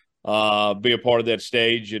to be a part of that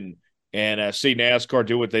stage and see NASCAR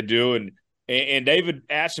do what they do. And David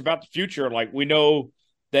asked about the future. Like, we know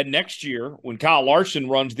that next year when Kyle Larson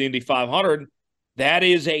runs the Indy 500, that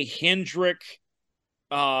is a Hendrick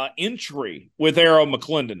entry with Arrow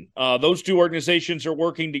McClendon. Those two organizations are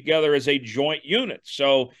working together as a joint unit.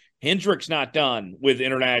 So Hendrick's not done with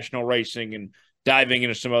international racing and diving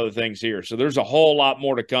into some other things here. So there's a whole lot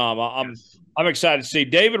more to come. I'm excited to see.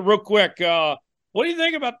 David, real quick, what do you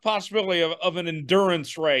think about the possibility of an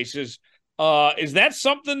endurance race? Is that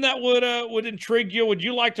something that would intrigue you? Would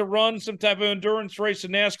you like to run some type of endurance race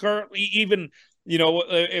in NASCAR, even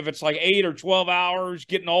if it's like 8 or 12 hours,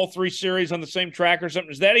 getting all 3 series on the same track or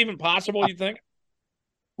something? Is that even possible, you think?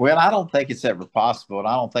 Well, I don't think it's ever possible, and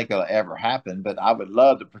I don't think it'll ever happen. But I would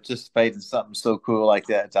love to participate in something so cool like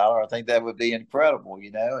that, Tyler. I think that would be incredible.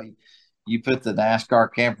 You put the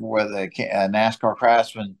NASCAR camper with a NASCAR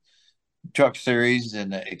Craftsman Truck Series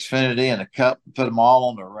and the Xfinity and a Cup, put them all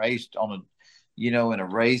on a race in a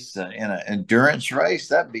race in an endurance race.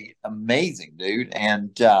 That'd be amazing, dude.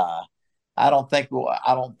 And I don't think we'll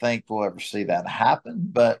ever see that happen.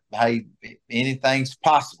 But hey, anything's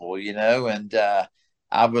possible, and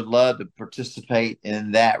I would love to participate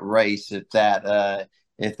in that race if that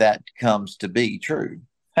comes to be true.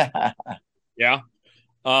 Yeah.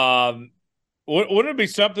 Wouldn't it be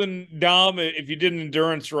something, Dom, if you did an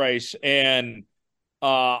endurance race? And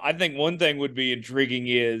I think one thing would be intriguing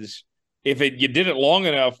is if you did it long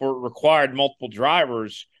enough where it required multiple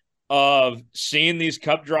drivers, of seeing these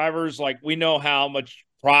Cup drivers. Like, we know how much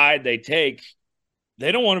pride they take.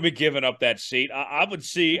 They don't want to be giving up that seat. I could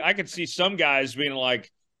see some guys being like,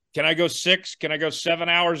 can I go 6? Can I go 7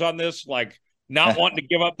 hours on this? Like, not wanting to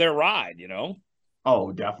give up their ride,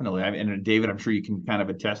 Oh, definitely. And David, I'm sure you can kind of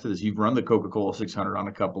attest to this. You've run the Coca-Cola 600 on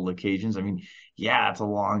a couple of occasions. I mean, yeah, it's a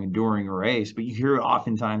long, enduring race, but you hear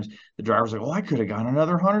oftentimes the driver's like, oh, I could have gone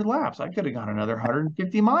another 100 laps. I could have gone another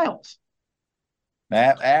 150 miles.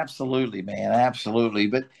 Absolutely, man. Absolutely.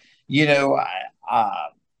 But, you know,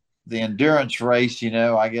 the endurance race,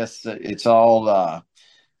 I guess it's all,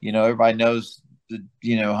 everybody knows,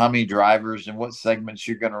 how many drivers and what segments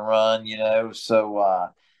you're going to run,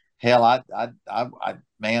 So, hell,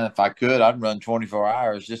 man, if I could, I'd run 24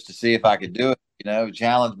 hours just to see if I could do it,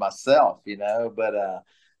 challenge myself, but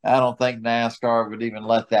I don't think NASCAR would even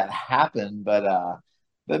let that happen. But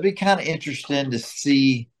it'd be kind of interesting to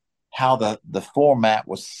see how the format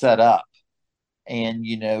was set up, and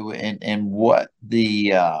and what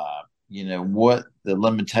what the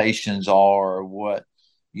limitations are, what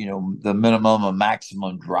the minimum and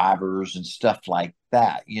maximum drivers and stuff like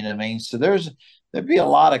that. You know what I mean? So there'd be a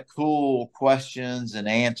lot of cool questions and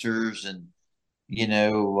answers, and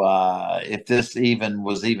if this even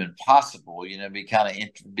was even possible,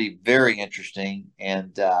 be very interesting.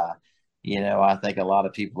 And I think a lot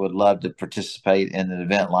of people would love to participate in an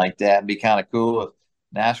event like that. It'd be kind of cool if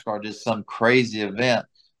NASCAR did some crazy event,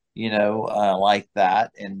 like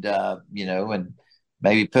that, and and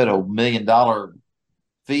maybe put $1 million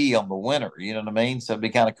fee on the winner. You know what I mean? So it'd be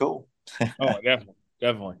kind of cool. Oh,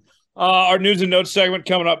 definitely. Our news and notes segment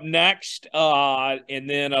coming up next, and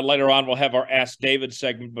then later on we'll have our Ask David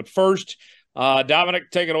segment. But first,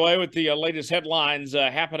 Dominic, take it away with the latest headlines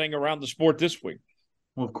happening around the sport this week.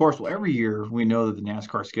 Well, of course, every year we know that the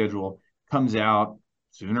NASCAR schedule comes out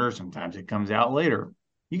sooner. Sometimes it comes out later.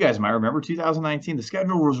 You guys might remember 2019. The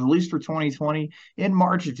schedule was released for 2020 in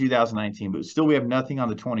March of 2019, but still we have nothing on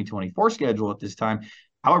the 2024 schedule at this time.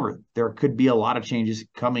 However, there could be a lot of changes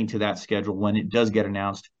coming to that schedule when it does get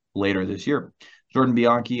announced later this year. Jordan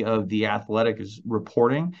Bianchi of The Athletic is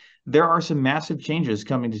reporting there are some massive changes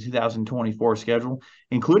coming to 2024 schedule,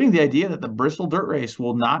 including the idea that the Bristol Dirt Race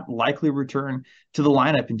will not likely return to the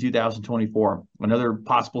lineup in 2024. Another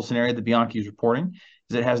possible scenario that Bianchi is reporting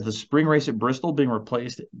is it has the spring race at Bristol being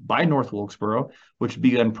replaced by North Wilkesboro, which would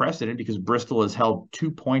be unprecedented because Bristol has held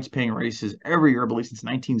 2 points-paying races every year, I believe, since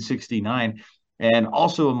 1969. And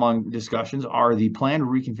also among discussions are the planned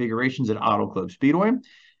reconfigurations at Auto Club Speedway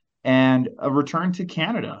and a return to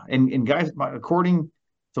Canada. And guys, according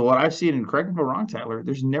to what I've seen, and correct me if I'm wrong, Tyler,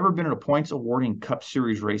 there's never been a points awarding Cup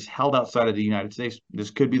Series race held outside of the United States. This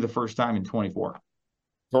could be the first time in 24.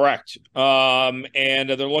 Correct. And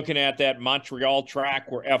they're looking at that Montreal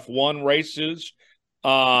track where F1 races.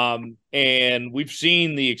 And we've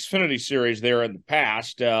seen the Xfinity Series there in the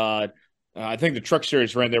past. I think the Truck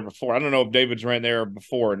Series ran there before. I don't know if David's ran there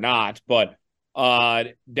before or not, but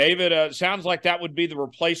David, sounds like that would be the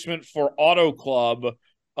replacement for Auto Club.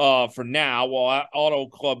 for now while Auto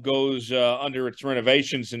Club goes under its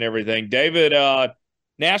renovations and everything. David,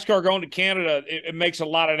 NASCAR going to Canada, it makes a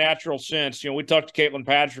lot of natural sense. We talked to Caitlin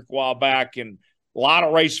Patrick a while back, and a lot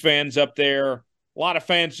of race fans up there, a lot of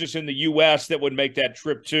fans just in the U.S. that would make that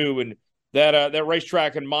trip too. And that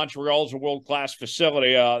racetrack in Montreal is a world-class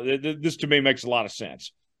facility. This to me makes a lot of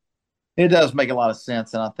sense. It does make a lot of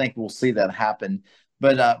sense, and I think we'll see that happen.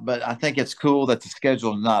 But I think it's cool that the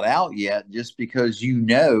schedule is not out yet, just because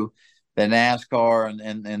that NASCAR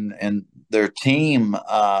and their team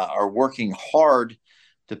are working hard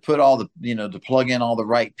to put all to plug in all the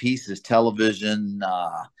right pieces, television,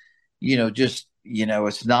 it's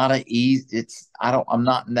not a easy. I'm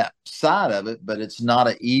not in that side of it, but it's not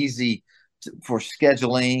a easy for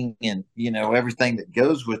scheduling and everything that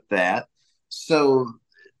goes with that. So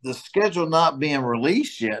the schedule not being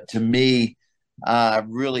released yet, to me,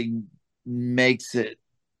 really makes it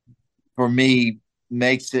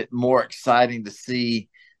more exciting to see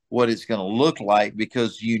what it's going to look like,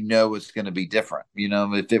 because it's going to be different.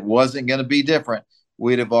 If it wasn't going to be different,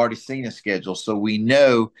 we'd have already seen a schedule. So we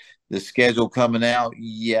know the schedule coming out.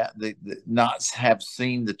 Not have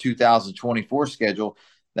seen the 2024 schedule,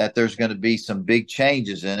 that there's going to be some big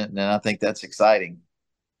changes in it, and I think that's exciting.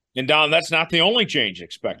 And Don, that's not the only change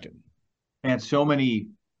expected. And so many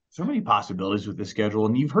possibilities with the schedule.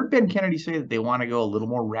 And you've heard Ben Kennedy say that they want to go a little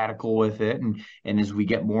more radical with it. And as we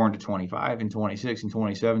get more into 25 and 26 and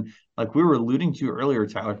 27, like we were alluding to earlier,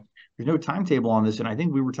 Tyler, there's no timetable on this. And I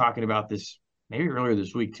think we were talking about this maybe earlier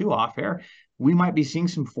this week too, off air. We might be seeing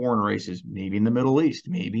some foreign races, maybe in the Middle East,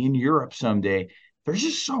 maybe in Europe someday. There's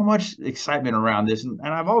just so much excitement around this. And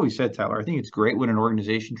I've always said, Tyler, I think it's great when an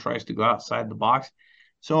organization tries to go outside the box.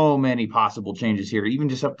 So many possible changes here, even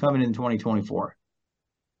just upcoming in 2024.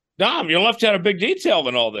 Dom, you left out a big detail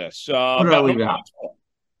in all this. What did I leave out?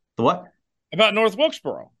 The what? About North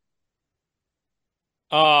Wilkesboro.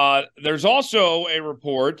 There's also a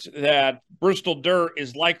report that Bristol Dirt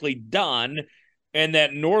is likely done, and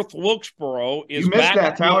that North Wilkesboro is. You missed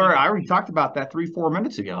that, Tyler. I already talked about that 3-4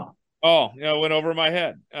 minutes ago. Oh, it went over my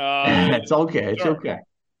head. It's okay. It's okay.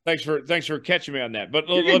 Thanks for catching me on that. But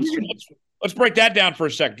let's break that down for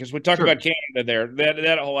a second, because we talked about Canada there.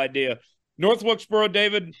 That whole idea. North Wilkesboro,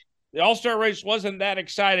 David, the All-Star race wasn't that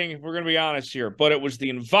exciting, if we're going to be honest here, but it was the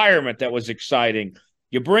environment that was exciting.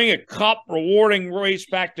 You bring a cup rewarding race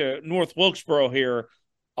back to North Wilkesboro here,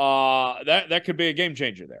 that could be a game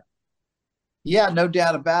changer there. Yeah, no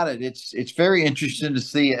doubt about it. It's very interesting to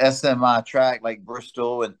see a SMI track like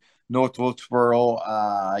Bristol and North Wilkesboro.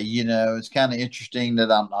 It's kind of interesting that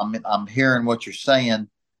I'm hearing what you're saying.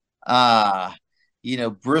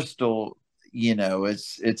 Bristol,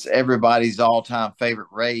 it's everybody's all-time favorite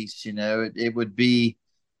race. It'd be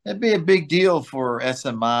a big deal for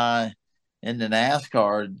SMI and the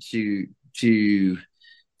NASCAR to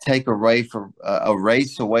take a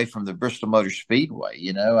race away from the Bristol Motor Speedway.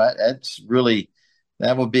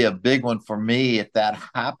 That would be a big one for me if that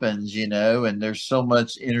happens. And there's so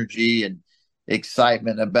much energy and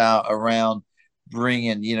excitement around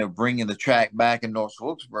bringing the track back in North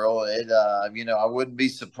Wilkesboro. I wouldn't be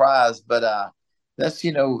surprised, but that's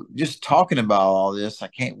just talking about all this, I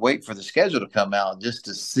can't wait for the schedule to come out just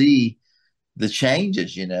to see the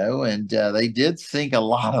changes. And they did sink a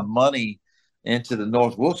lot of money into the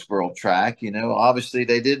North Wilkesboro track. Obviously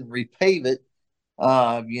they didn't repave it.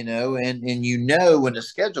 And when the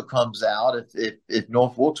schedule comes out, if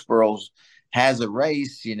North Wilkesboro's has a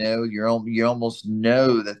race, you almost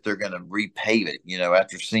know that they're going to repave it,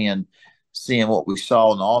 after seeing what we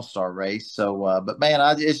saw in the All-Star race. So, but man,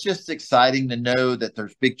 it's just exciting to know that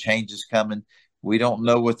there's big changes coming. We don't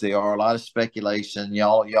know what they are. A lot of speculation.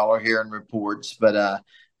 Y'all are hearing reports, but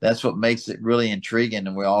that's what makes it really intriguing,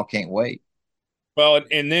 and we all can't wait. Well,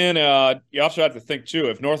 and then you also have to think too,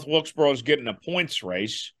 if North Wilkesboro is getting a points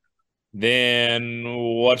race, then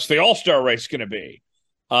what's the All-Star race going to be?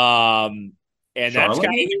 And Charlotte? That's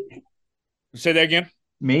kind of, say that again.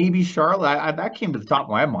 Maybe Charlotte. That came to the top of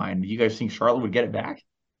my mind. You guys think Charlotte would get it back?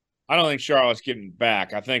 I don't think Charlotte's getting it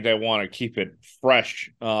back. I think they want to keep it fresh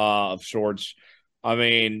of sorts. I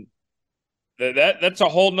mean, that's a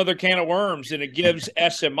whole nother can of worms, and it gives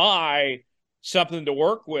SMI something to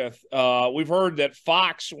work with. We've heard that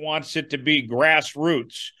Fox wants it to be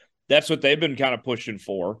grassroots. That's what they've been kind of pushing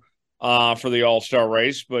for the All-Star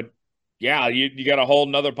race. But yeah, you got a whole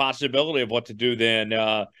nother possibility of what to do then.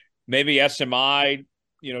 Maybe SMI,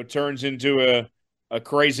 turns into a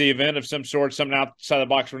crazy event of some sort, something outside the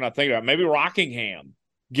box we're not thinking about. Maybe Rockingham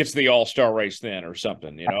gets the All-Star race then or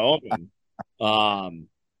something,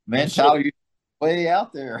 Man, Tyler, you're way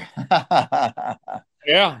out there.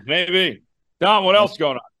 Yeah, maybe. Don, what else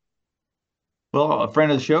going on? Well, a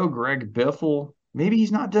friend of the show, Greg Biffle, maybe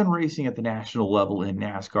he's not done racing at the national level in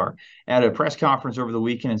NASCAR. At a press conference over the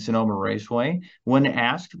weekend in Sonoma Raceway, when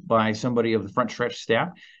asked by somebody of the front stretch staff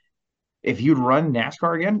if you'd run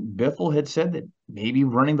NASCAR again, Biffle had said that maybe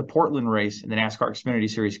running the Portland race in the NASCAR Xfinity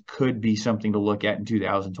Series could be something to look at in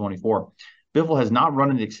 2024. Biffle has not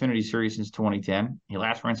run in the Xfinity Series since 2010. He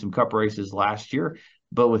last ran some Cup races last year,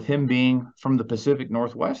 but with him being from the Pacific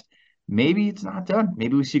Northwest, maybe it's not done.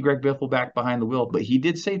 Maybe we see Greg Biffle back behind the wheel. But he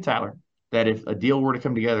did say, Tyler, that if a deal were to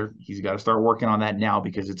come together, he's got to start working on that now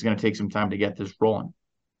because it's going to take some time to get this rolling.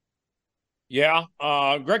 Yeah,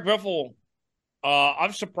 Greg Biffle,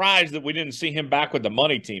 I'm surprised that we didn't see him back with the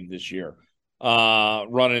money team this year,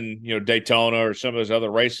 running, Daytona or some of those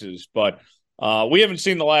other races. But we haven't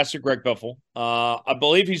seen the last of Greg Biffle. I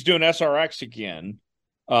believe he's doing SRX again.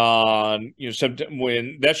 When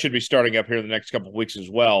that should be starting up here in the next couple of weeks as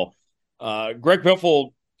well. Greg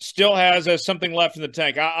Biffle still has something left in the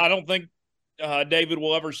tank. I don't think David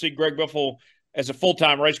will ever see Greg Biffle as a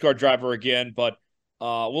full-time race car driver again, but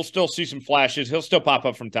we'll still see some flashes. He'll still pop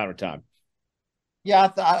up from time to time.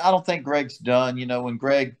 Yeah, I don't think Greg's done. When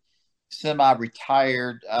Greg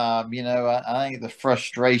semi-retired, I think the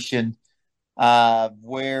frustration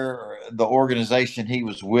where the organization he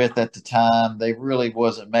was with at the time, they really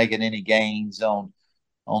wasn't making any gains on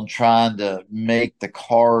trying to make the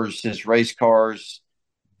cars, his race cars,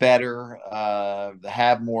 better,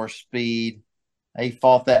 have more speed. He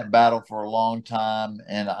fought that battle for a long time,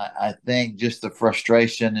 and I think just the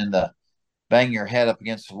frustration and the bang your head up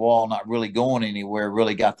against the wall, not really going anywhere,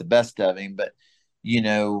 really got the best of him. But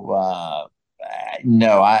no,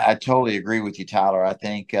 I totally agree with you, Tyler. I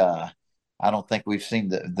think I don't think we've seen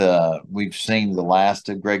the last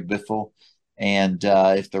of Greg Biffle. And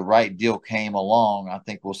if the right deal came along, I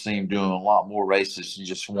think we'll see him doing a lot more races than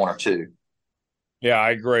just one or two. Yeah,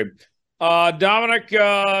 I agree. Dominic,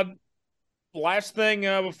 last thing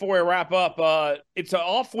before we wrap up, it's an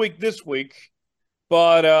off week this week,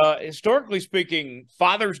 but historically speaking,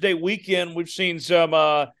 Father's Day weekend, we've seen some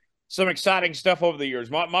exciting stuff over the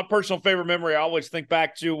years. My personal favorite memory, I always think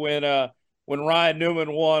back to when Ryan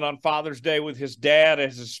Newman won on Father's Day with his dad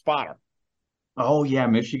as his spotter. Oh, yeah,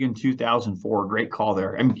 Michigan 2004. Great call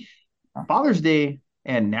there. I mean, Father's Day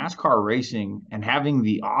and NASCAR racing and having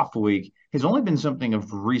the off week has only been something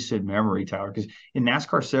of recent memory, Tyler, because in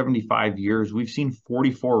NASCAR 75 years, we've seen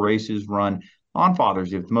 44 races run on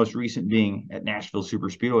Father's Day, the most recent being at Nashville Super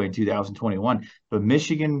Speedway in 2021. But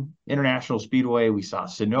Michigan International Speedway, we saw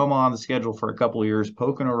Sonoma on the schedule for a couple of years,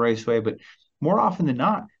 Pocono Raceway, but more often than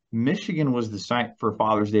not, Michigan was the site for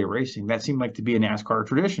Father's Day racing. That seemed like to be a NASCAR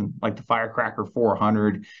tradition, like the Firecracker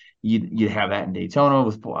 400. You'd have that in Daytona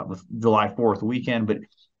with July 4th weekend. But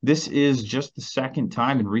this is just the second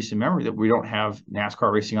time in recent memory that we don't have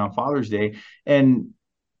NASCAR racing on Father's Day. And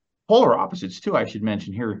polar opposites, too, I should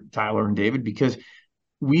mention here, Tyler and David, because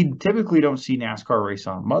we typically don't see NASCAR race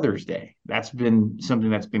on Mother's Day. That's been something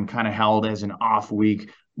that's been kind of held as an off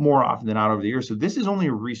week more often than not over the years. So this is only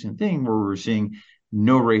a recent thing where we're seeing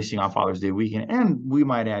no racing on Father's Day weekend. And we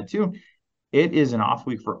might add, too, it is an off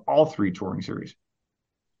week for all three touring series.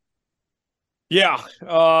 Yeah,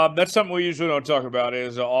 that's something we usually don't talk about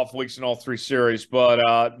is off weeks in all three series. But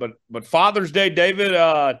Father's Day, David,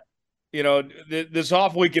 this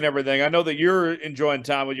off week and everything, I know that you're enjoying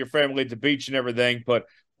time with your family at the beach and everything, but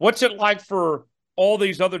what's it like for all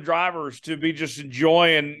these other drivers to be just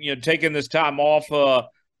enjoying, taking this time off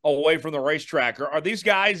away from the racetrack? Are these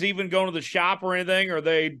guys even going to the shop or anything? Or are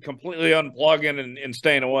they completely unplugging and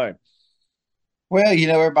staying away? Well,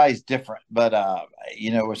 everybody's different, but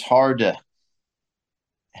it's hard to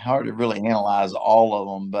really analyze all of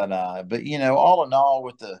them. But all in all,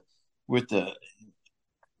 with the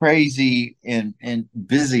crazy and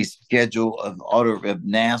busy schedule of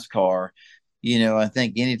NASCAR, I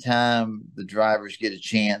think anytime the drivers get a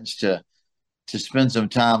chance to spend some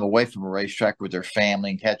time away from a racetrack with their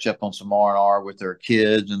family and catch up on some R&R with their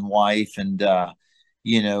kids and wife, and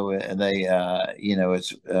they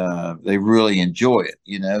really enjoy it.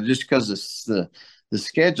 Just because the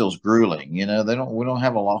schedule's grueling. We don't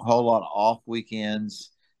have a whole lot of off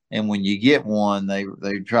weekends, and when you get one, they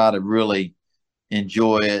try to really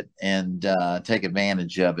enjoy it and take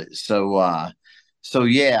advantage of it. So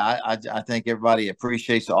yeah, I think everybody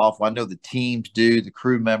appreciates the off. I know the teams do, the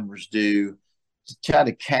crew members do, to try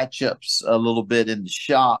to catch up a little bit in the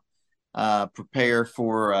shop, prepare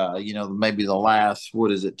for maybe the last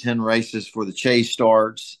 10 races for the chase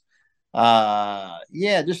starts.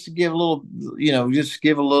 Just to give a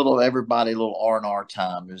little, everybody a little R&R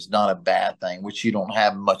time is not a bad thing, which you don't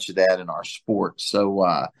have much of that in our sport.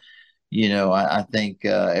 So I think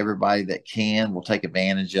everybody that can will take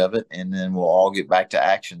advantage of it, and then we'll all get back to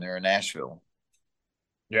action there in Nashville.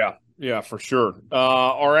 Yeah, for sure.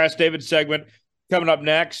 Our Ask David segment coming up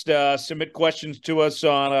next. Submit questions to us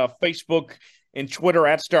on Facebook and Twitter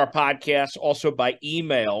at Star Podcast. Also by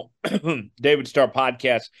email,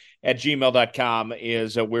 davidstarpodcast@gmail.com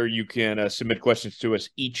is where you can submit questions to us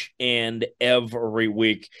each and every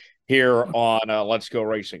week here on Let's Go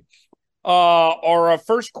Racing. Our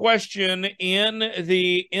first question in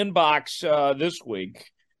the inbox this week.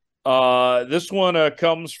 This one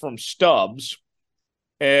comes from Stubbs.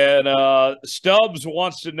 And Stubbs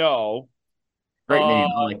wants to know. Great name.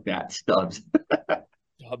 I like that. Stubbs.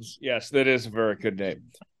 Stubbs, yes, that is a very good name.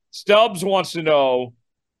 Stubbs wants to know,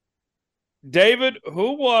 David,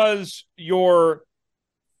 who was your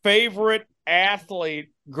favorite athlete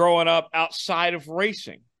growing up outside of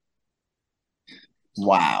racing?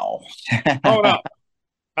 Wow. Growing up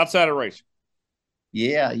outside of racing.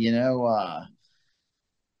 Yeah,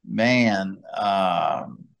 man.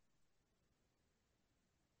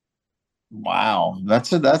 Wow.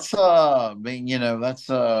 I mean,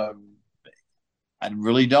 I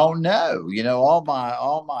really don't know.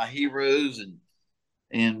 All my heroes and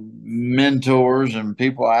mentors and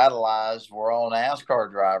people I idolized were all NASCAR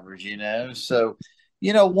drivers. So,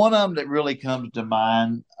 one of them that really comes to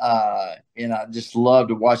mind, and I just love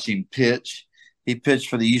to watch him pitch. He pitched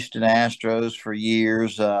for the Houston Astros for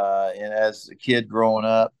years, and as a kid growing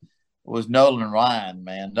up, was Nolan Ryan.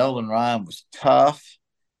 Man, Nolan Ryan was tough.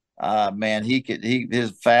 Man,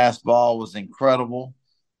 his fastball was incredible.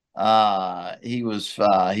 He was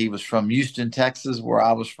from Houston, Texas, where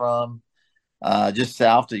I was from, just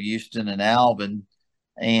south of Houston and Alvin,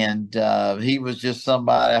 and he was just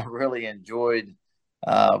somebody I really enjoyed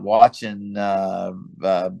watching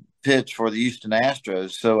pitch for the Houston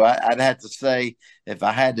Astros. So I'd have to say, if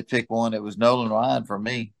I had to pick one, it was Nolan Ryan for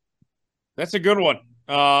me. That's a good one.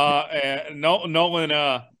 Nolan.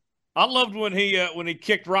 I loved when he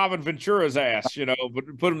kicked Robin Ventura's ass.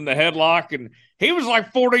 But put him in the headlock, and he was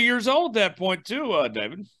like 40 years old at that point too.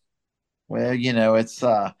 David. Well, it's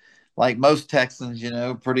like most Texans,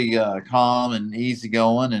 pretty calm and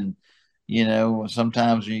easygoing, and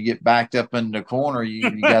sometimes when you get backed up in the corner,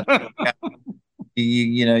 you got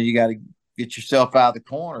you got to get yourself out of the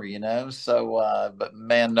corner. So, but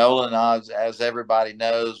man, Nolan, as everybody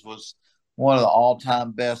knows, was one of the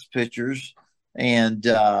all-time best pitchers, and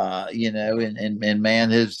and man,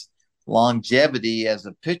 his longevity as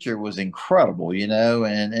a pitcher was incredible.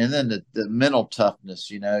 And then the mental toughness.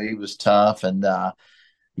 He was tough, and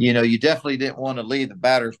you definitely didn't want to leave the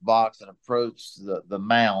batter's box and approach the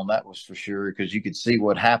mound. That was for sure, because you could see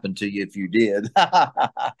what happened to you if you did.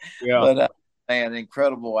 Yeah. But man,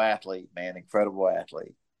 incredible athlete, man, incredible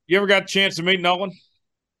athlete. You ever got a chance to meet Nolan?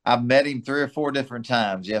 I've met him 3 or 4 different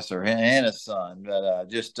times, yes, sir, and his son. But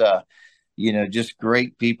just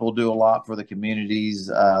great people, do a lot for the communities,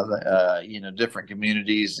 different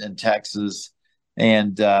communities in Texas.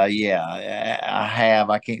 And yeah,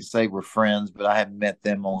 I can't say we're friends, but I have met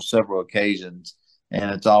them on several occasions, and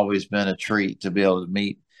it's always been a treat to be able to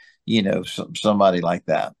meet, somebody like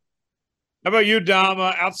that. How about you, Dom?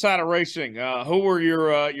 Outside of racing, who were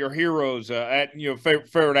your heroes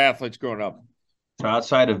favorite athletes growing up? So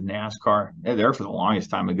outside of NASCAR, there for the longest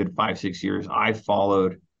time, a good 5-6 years, I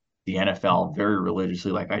followed the NFL very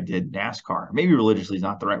religiously, like I did NASCAR. Maybe religiously is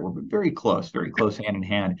not the right word, but very close hand in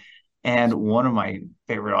hand. And one of my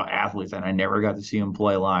favorite athletes, and I never got to see him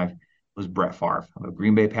play live, was Brett Favre. I'm a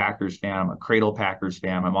Green Bay Packers fan. I'm a Cradle Packers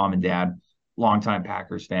fan. My mom and dad, longtime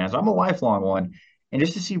Packers fans. I'm a lifelong one. And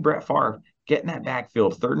just to see Brett Favre get in that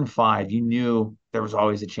backfield, 3rd and 5, you knew there was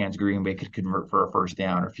always a chance Green Bay could convert for a first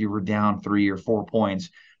down. Or if you were down 3 or 4 points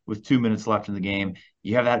with 2 minutes left in the game,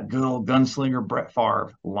 you have that good old gunslinger Brett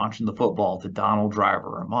Favre launching the football to Donald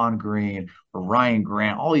Driver, Amon Green, or Ryan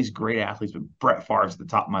Grant, all these great athletes, but Brett Favre's at the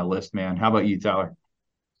top of my list, man. How about you, Tyler?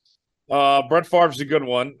 Brett Favre's a good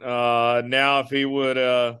one. Now, if he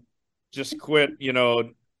would just quit,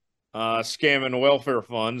 scamming welfare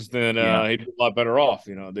funds, then he'd be a lot better off,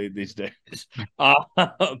 these days.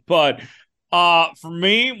 But for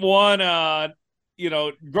me, one,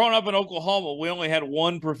 growing up in Oklahoma, we only had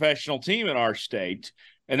one professional team in our state,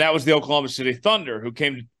 and that was the Oklahoma City Thunder, who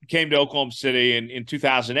came to Oklahoma City in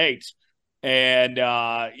 2008. And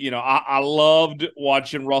I loved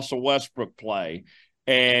watching Russell Westbrook play,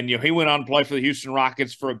 and he went on to play for the Houston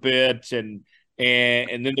Rockets for a bit, and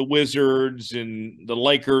then the Wizards and the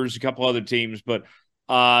Lakers, a couple other teams. But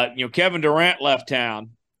Kevin Durant left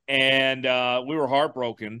town, and we were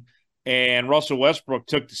heartbroken. And Russell Westbrook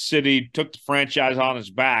took the franchise on his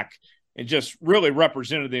back and just really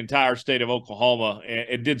represented the entire state of Oklahoma,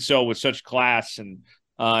 and did so with such class and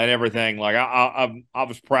everything. Like I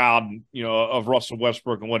was proud, of Russell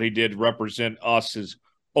Westbrook and what he did to represent us as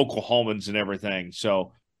Oklahomans and everything.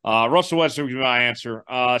 So Russell Westbrook would be my answer.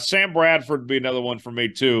 Sam Bradford would be another one for me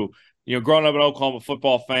too. Growing up an Oklahoma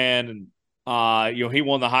football fan, and he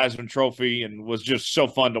won the Heisman Trophy and was just so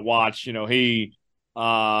fun to watch. He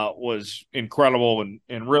was incredible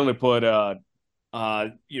and really put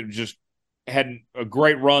just had a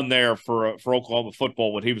great run there for Oklahoma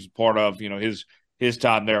football. What he was a part of, his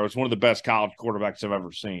time there, was one of the best college quarterbacks I've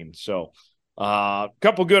ever seen. So, a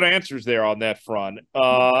couple good answers there on that front.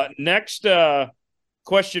 Next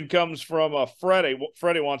question comes from Freddie.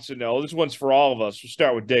 Freddie wants to know. This one's for all of us. We'll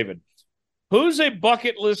start with David. Who's a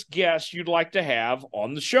bucket list guest you'd like to have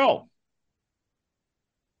on the show?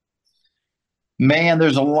 Man,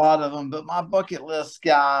 there's a lot of them, but my bucket list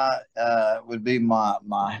guy would be my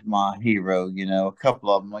hero. A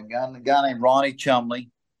couple of them. A guy named Ronnie Chumley,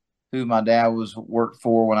 who my dad worked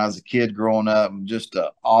for when I was a kid growing up, and just an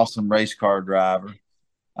awesome race car driver.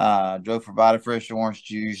 Drove for Vita Fresh Orange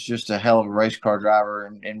Juice, just a hell of a race car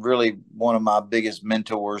driver, and really one of my biggest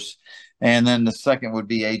mentors. And then the second would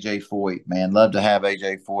be AJ Foyt. Man, love to have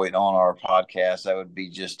AJ Foyt on our podcast. That would be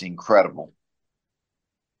just incredible.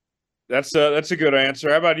 That's a good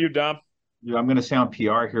answer. How about you, Dom? Yeah, I'm going to sound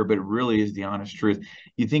PR here, but it really is the honest truth.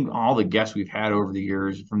 You think all the guests we've had over the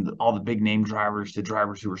years, from all the big name drivers to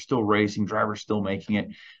drivers who are still racing, drivers still making it,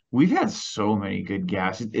 we've had so many good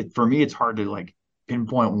guests. For me, it's hard to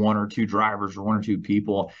pinpoint one or two drivers or one or two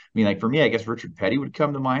people. I mean, for me, I guess Richard Petty would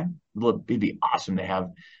come to mind. It'd be awesome to have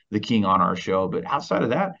the King on our show. But outside of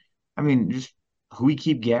that, I mean, just who we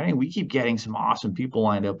keep getting some awesome people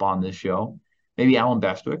lined up on this show. Maybe Alan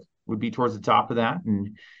Bestwick would be towards the top of that.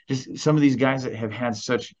 And just some of these guys that have had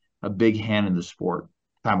such a big hand in the sport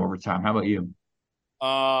time over time. How about you?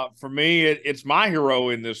 For me, it's my hero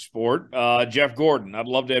in this sport, Jeff Gordon. I'd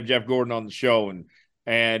love to have Jeff Gordon on the show.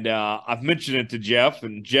 And I've mentioned it to Jeff,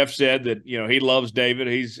 and Jeff said that, he loves David.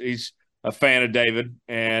 He's a fan of David.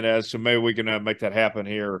 And so maybe we can make that happen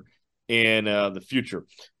here in the future.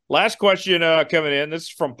 Last question coming in. This is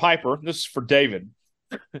from Piper. This is for David.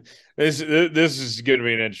 This is going to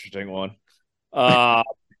be an interesting one.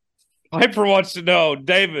 Piper wants to know,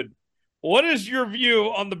 David, what is your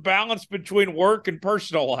view on the balance between work and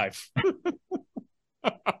personal life?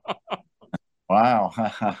 Wow.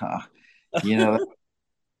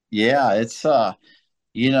 Yeah, it's my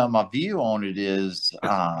view on it is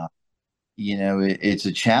it's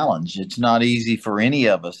a challenge. It's not easy for any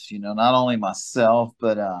of us, not only myself,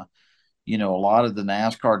 but a lot of the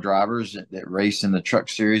NASCAR drivers that race in the Truck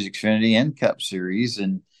Series, Xfinity, and Cup Series.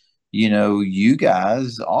 And, you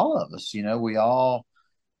guys, all of us, we all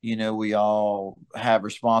have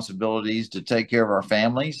responsibilities to take care of our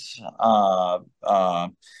families.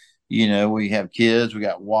 We have kids, we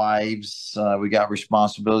got wives, we got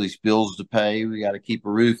responsibilities, bills to pay. We got to keep a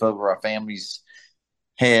roof over our family's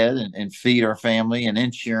head and feed our family, and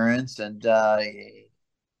insurance. And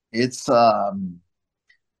it's, and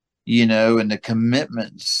the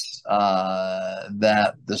commitments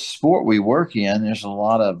that the sport we work in, there's a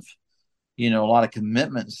lot of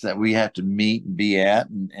commitments that we have to meet and be at.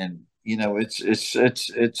 And that's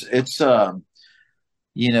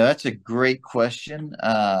a great question.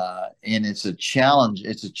 And it's a challenge.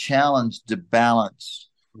 It's a challenge to balance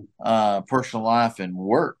personal life and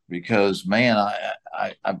work, because, man, I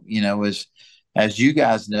as you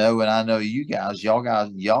guys know, and I know you guys, y'all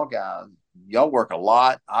work a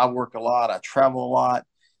lot. I work a lot. I travel a lot.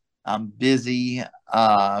 I'm busy.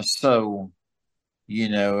 So,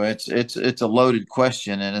 it's a loaded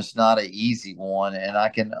question, and it's not an easy one. And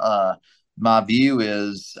my view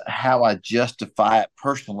is how I justify it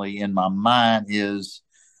personally in my mind is,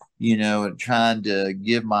 trying to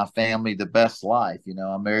give my family the best life.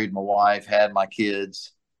 I married my wife, had my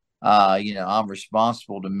kids. I'm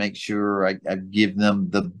responsible to make sure I give them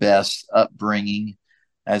the best upbringing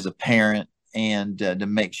as a parent, and to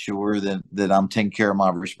make sure that I'm taking care of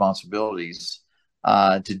my responsibilities.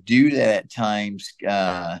 To do that at times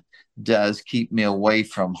does keep me away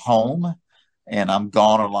from home, and I'm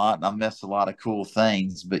gone a lot, and I miss a lot of cool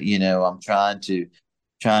things. But I'm trying to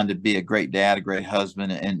be a great dad, a great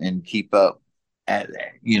husband, and keep up as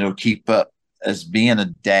being a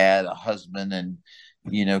dad, a husband, and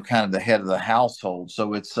kind of the head of the household.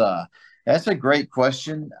 So that's a great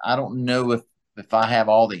question. I don't know if I have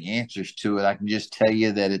all the answers to it. I can just tell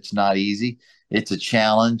you that it's not easy. It's a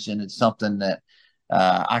challenge, and it's something that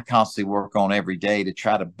I constantly work on every day to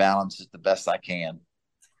try to balance it the best I can.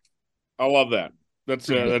 I love that. That's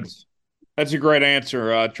That's a great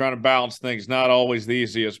answer. Trying to balance things, not always the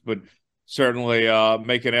easiest, but certainly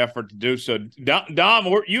make an effort to do so. Dom,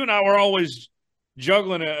 you and I were always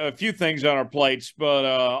juggling a few things on our plates, but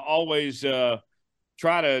always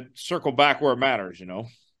try to circle back where it matters, you know?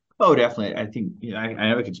 Oh, definitely. I think I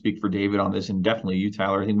know I can speak for David on this, and definitely you,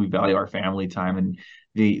 Tyler. I think we value our family time, and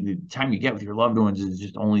the time you get with your loved ones is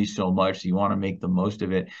just only so much. So you want to make the most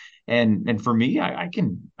of it. And for me, I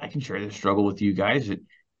can share this struggle with you guys.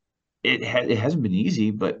 It hasn't been easy,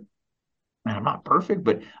 but man, I'm not perfect,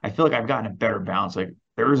 but I feel like I've gotten a better balance. Like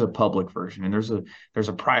there is a public version and there's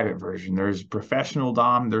a private version. There's professional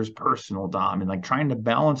Dom, there's personal Dom, and like trying to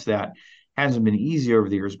balance that hasn't been easy over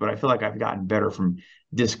the years, but I feel like I've gotten better from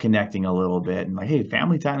disconnecting a little bit and like, hey,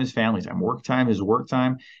 family time is family time, work time is work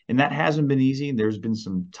time, and that hasn't been easy. There's been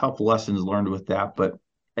some tough lessons learned with that, but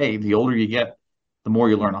hey, the older you get, the more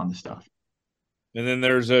you learn on this stuff. And then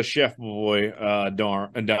there's a Chef Boy,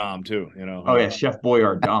 Dom, too, you know. Oh yeah, Chef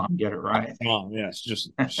Boyard Dom, get it right. Dom, yes,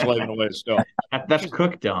 just slaving away the stuff. That's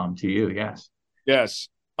cook Dom to you, yes. Yes.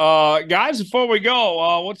 Guys, before we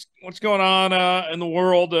go, what's going on in the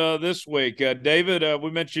world this week? David,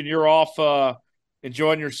 we mentioned you're off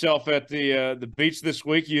enjoying yourself at the beach this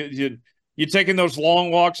week. You taking those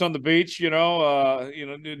long walks on the beach, doing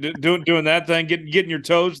that thing, getting your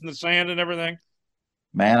toes in the sand and everything.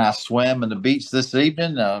 Man, I swam in the beach this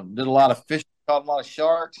evening. Did a lot of fishing, caught a lot of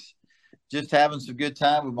sharks. Just having some good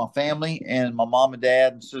time with my family and my mom and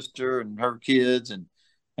dad and sister and her kids.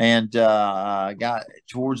 And got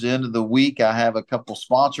towards the end of the week, I have a couple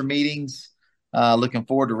sponsor meetings. Looking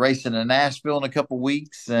forward to racing in Nashville in a couple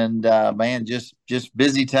weeks. And man, just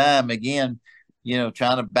busy time again.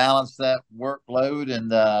 Trying to balance that workload and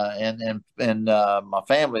my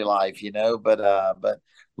family life. But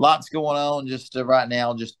lots going on just right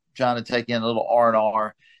now. Just trying to take in a little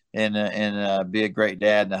R&R and be a great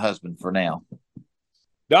dad and a husband for now.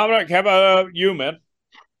 Dominic, how about you, man?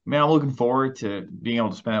 Man, I'm looking forward to being able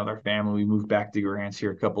to spend it with our family. We moved back to Grants here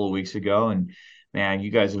a couple of weeks ago, and man, you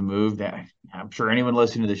guys have moved. I'm sure anyone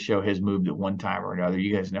listening to this show has moved at one time or another.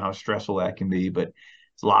 You guys know how stressful that can be, but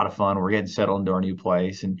it's a lot of fun. We're getting settled into our new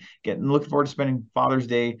place and looking forward to spending Father's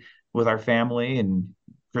Day with our family and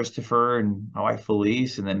Christopher and my wife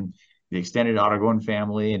Felice, and then the extended Autogon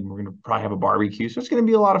family, and we're going to probably have a barbecue. So it's going to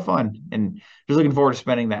be a lot of fun, and just looking forward to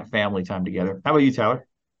spending that family time together. How about you, Tyler?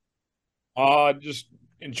 Just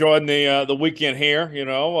enjoying the weekend here,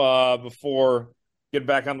 before getting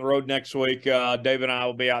back on the road next week. Dave and I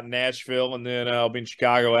will be out in Nashville, and then I'll be in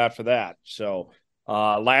Chicago after that. So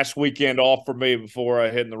last weekend off for me before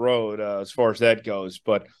hitting the road as far as that goes.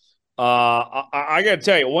 But I got to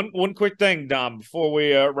tell you, one quick thing, Dom, before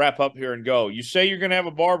we wrap up here and go. You say you're going to have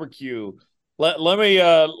a barbecue. Let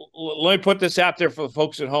me put this out there for the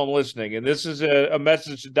folks at home listening, and this is a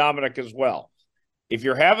message to Dominic as well. If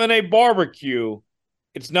you're having a barbecue,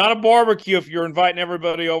 it's not a barbecue if you're inviting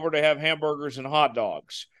everybody over to have hamburgers and hot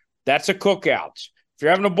dogs. That's a cookout. If you're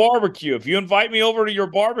having a barbecue, if you invite me over to your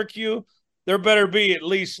barbecue, there better be at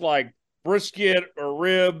least like brisket or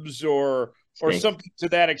ribs or something to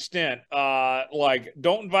that extent. Like,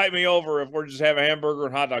 don't invite me over if we're just having a hamburger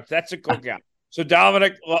and hot dogs. That's a cookout. So,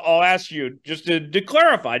 Dominic, I'll ask you just to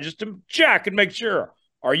clarify, just to check and make sure.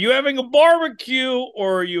 Are you having a barbecue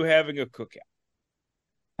or are you having a cookout?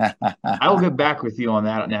 I will get back with you on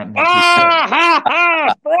that.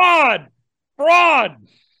 Fraud.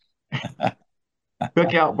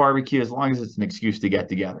 Cookout barbecue, as long as it's an excuse to get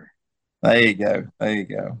together. There you go.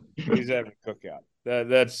 He's having a cookout.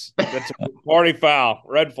 That's a party foul.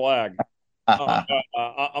 Red flag.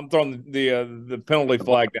 I'm throwing the penalty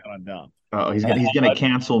flag down on Dom. Oh, he's gonna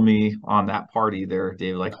cancel me on that party there,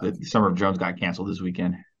 David. Like the Summer of Jones got canceled this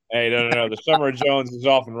weekend. Hey, no. The Summer of Jones is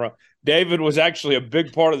off and running. David was actually a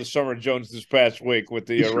big part of the Summer of Jones this past week with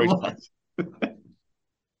the race.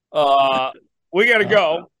 We got to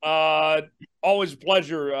go. Always a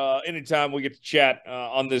pleasure anytime we get to chat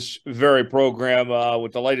on this very program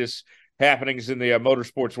with the latest happenings in the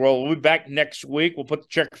motorsports world. We'll be back next week. We'll put the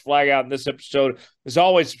checker flag out in this episode. As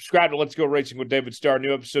always, subscribe to Let's Go Racing with David Starr.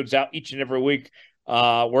 New episodes out each and every week,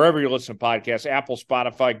 wherever you listen to podcasts, Apple,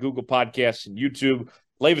 Spotify, Google Podcasts, and YouTube.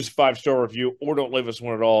 Leave us a 5-star review or don't leave us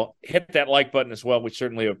one at all. Hit that like button as well. We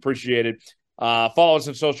certainly appreciate it. Follow us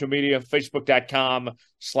on social media,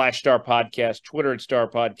 facebook.com/Star Podcast, Twitter at Star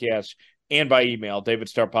Podcast, and by email,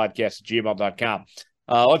 davidstarpodcast@gmail.com.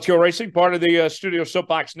 Let's Go Racing, part of the Studio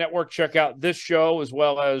Soapbox Network. Check out this show as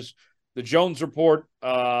well as the Jones Report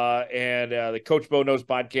and the Coach Bo Knows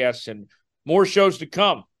podcast and more shows to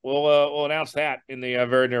come. We'll announce that in the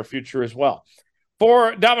very near future as well.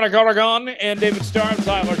 For Dominic Aragon and David Starr, I'm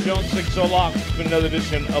Tyler Jones. Thanks so long. It's been another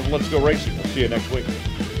edition of Let's Go Racing. We'll see you next week.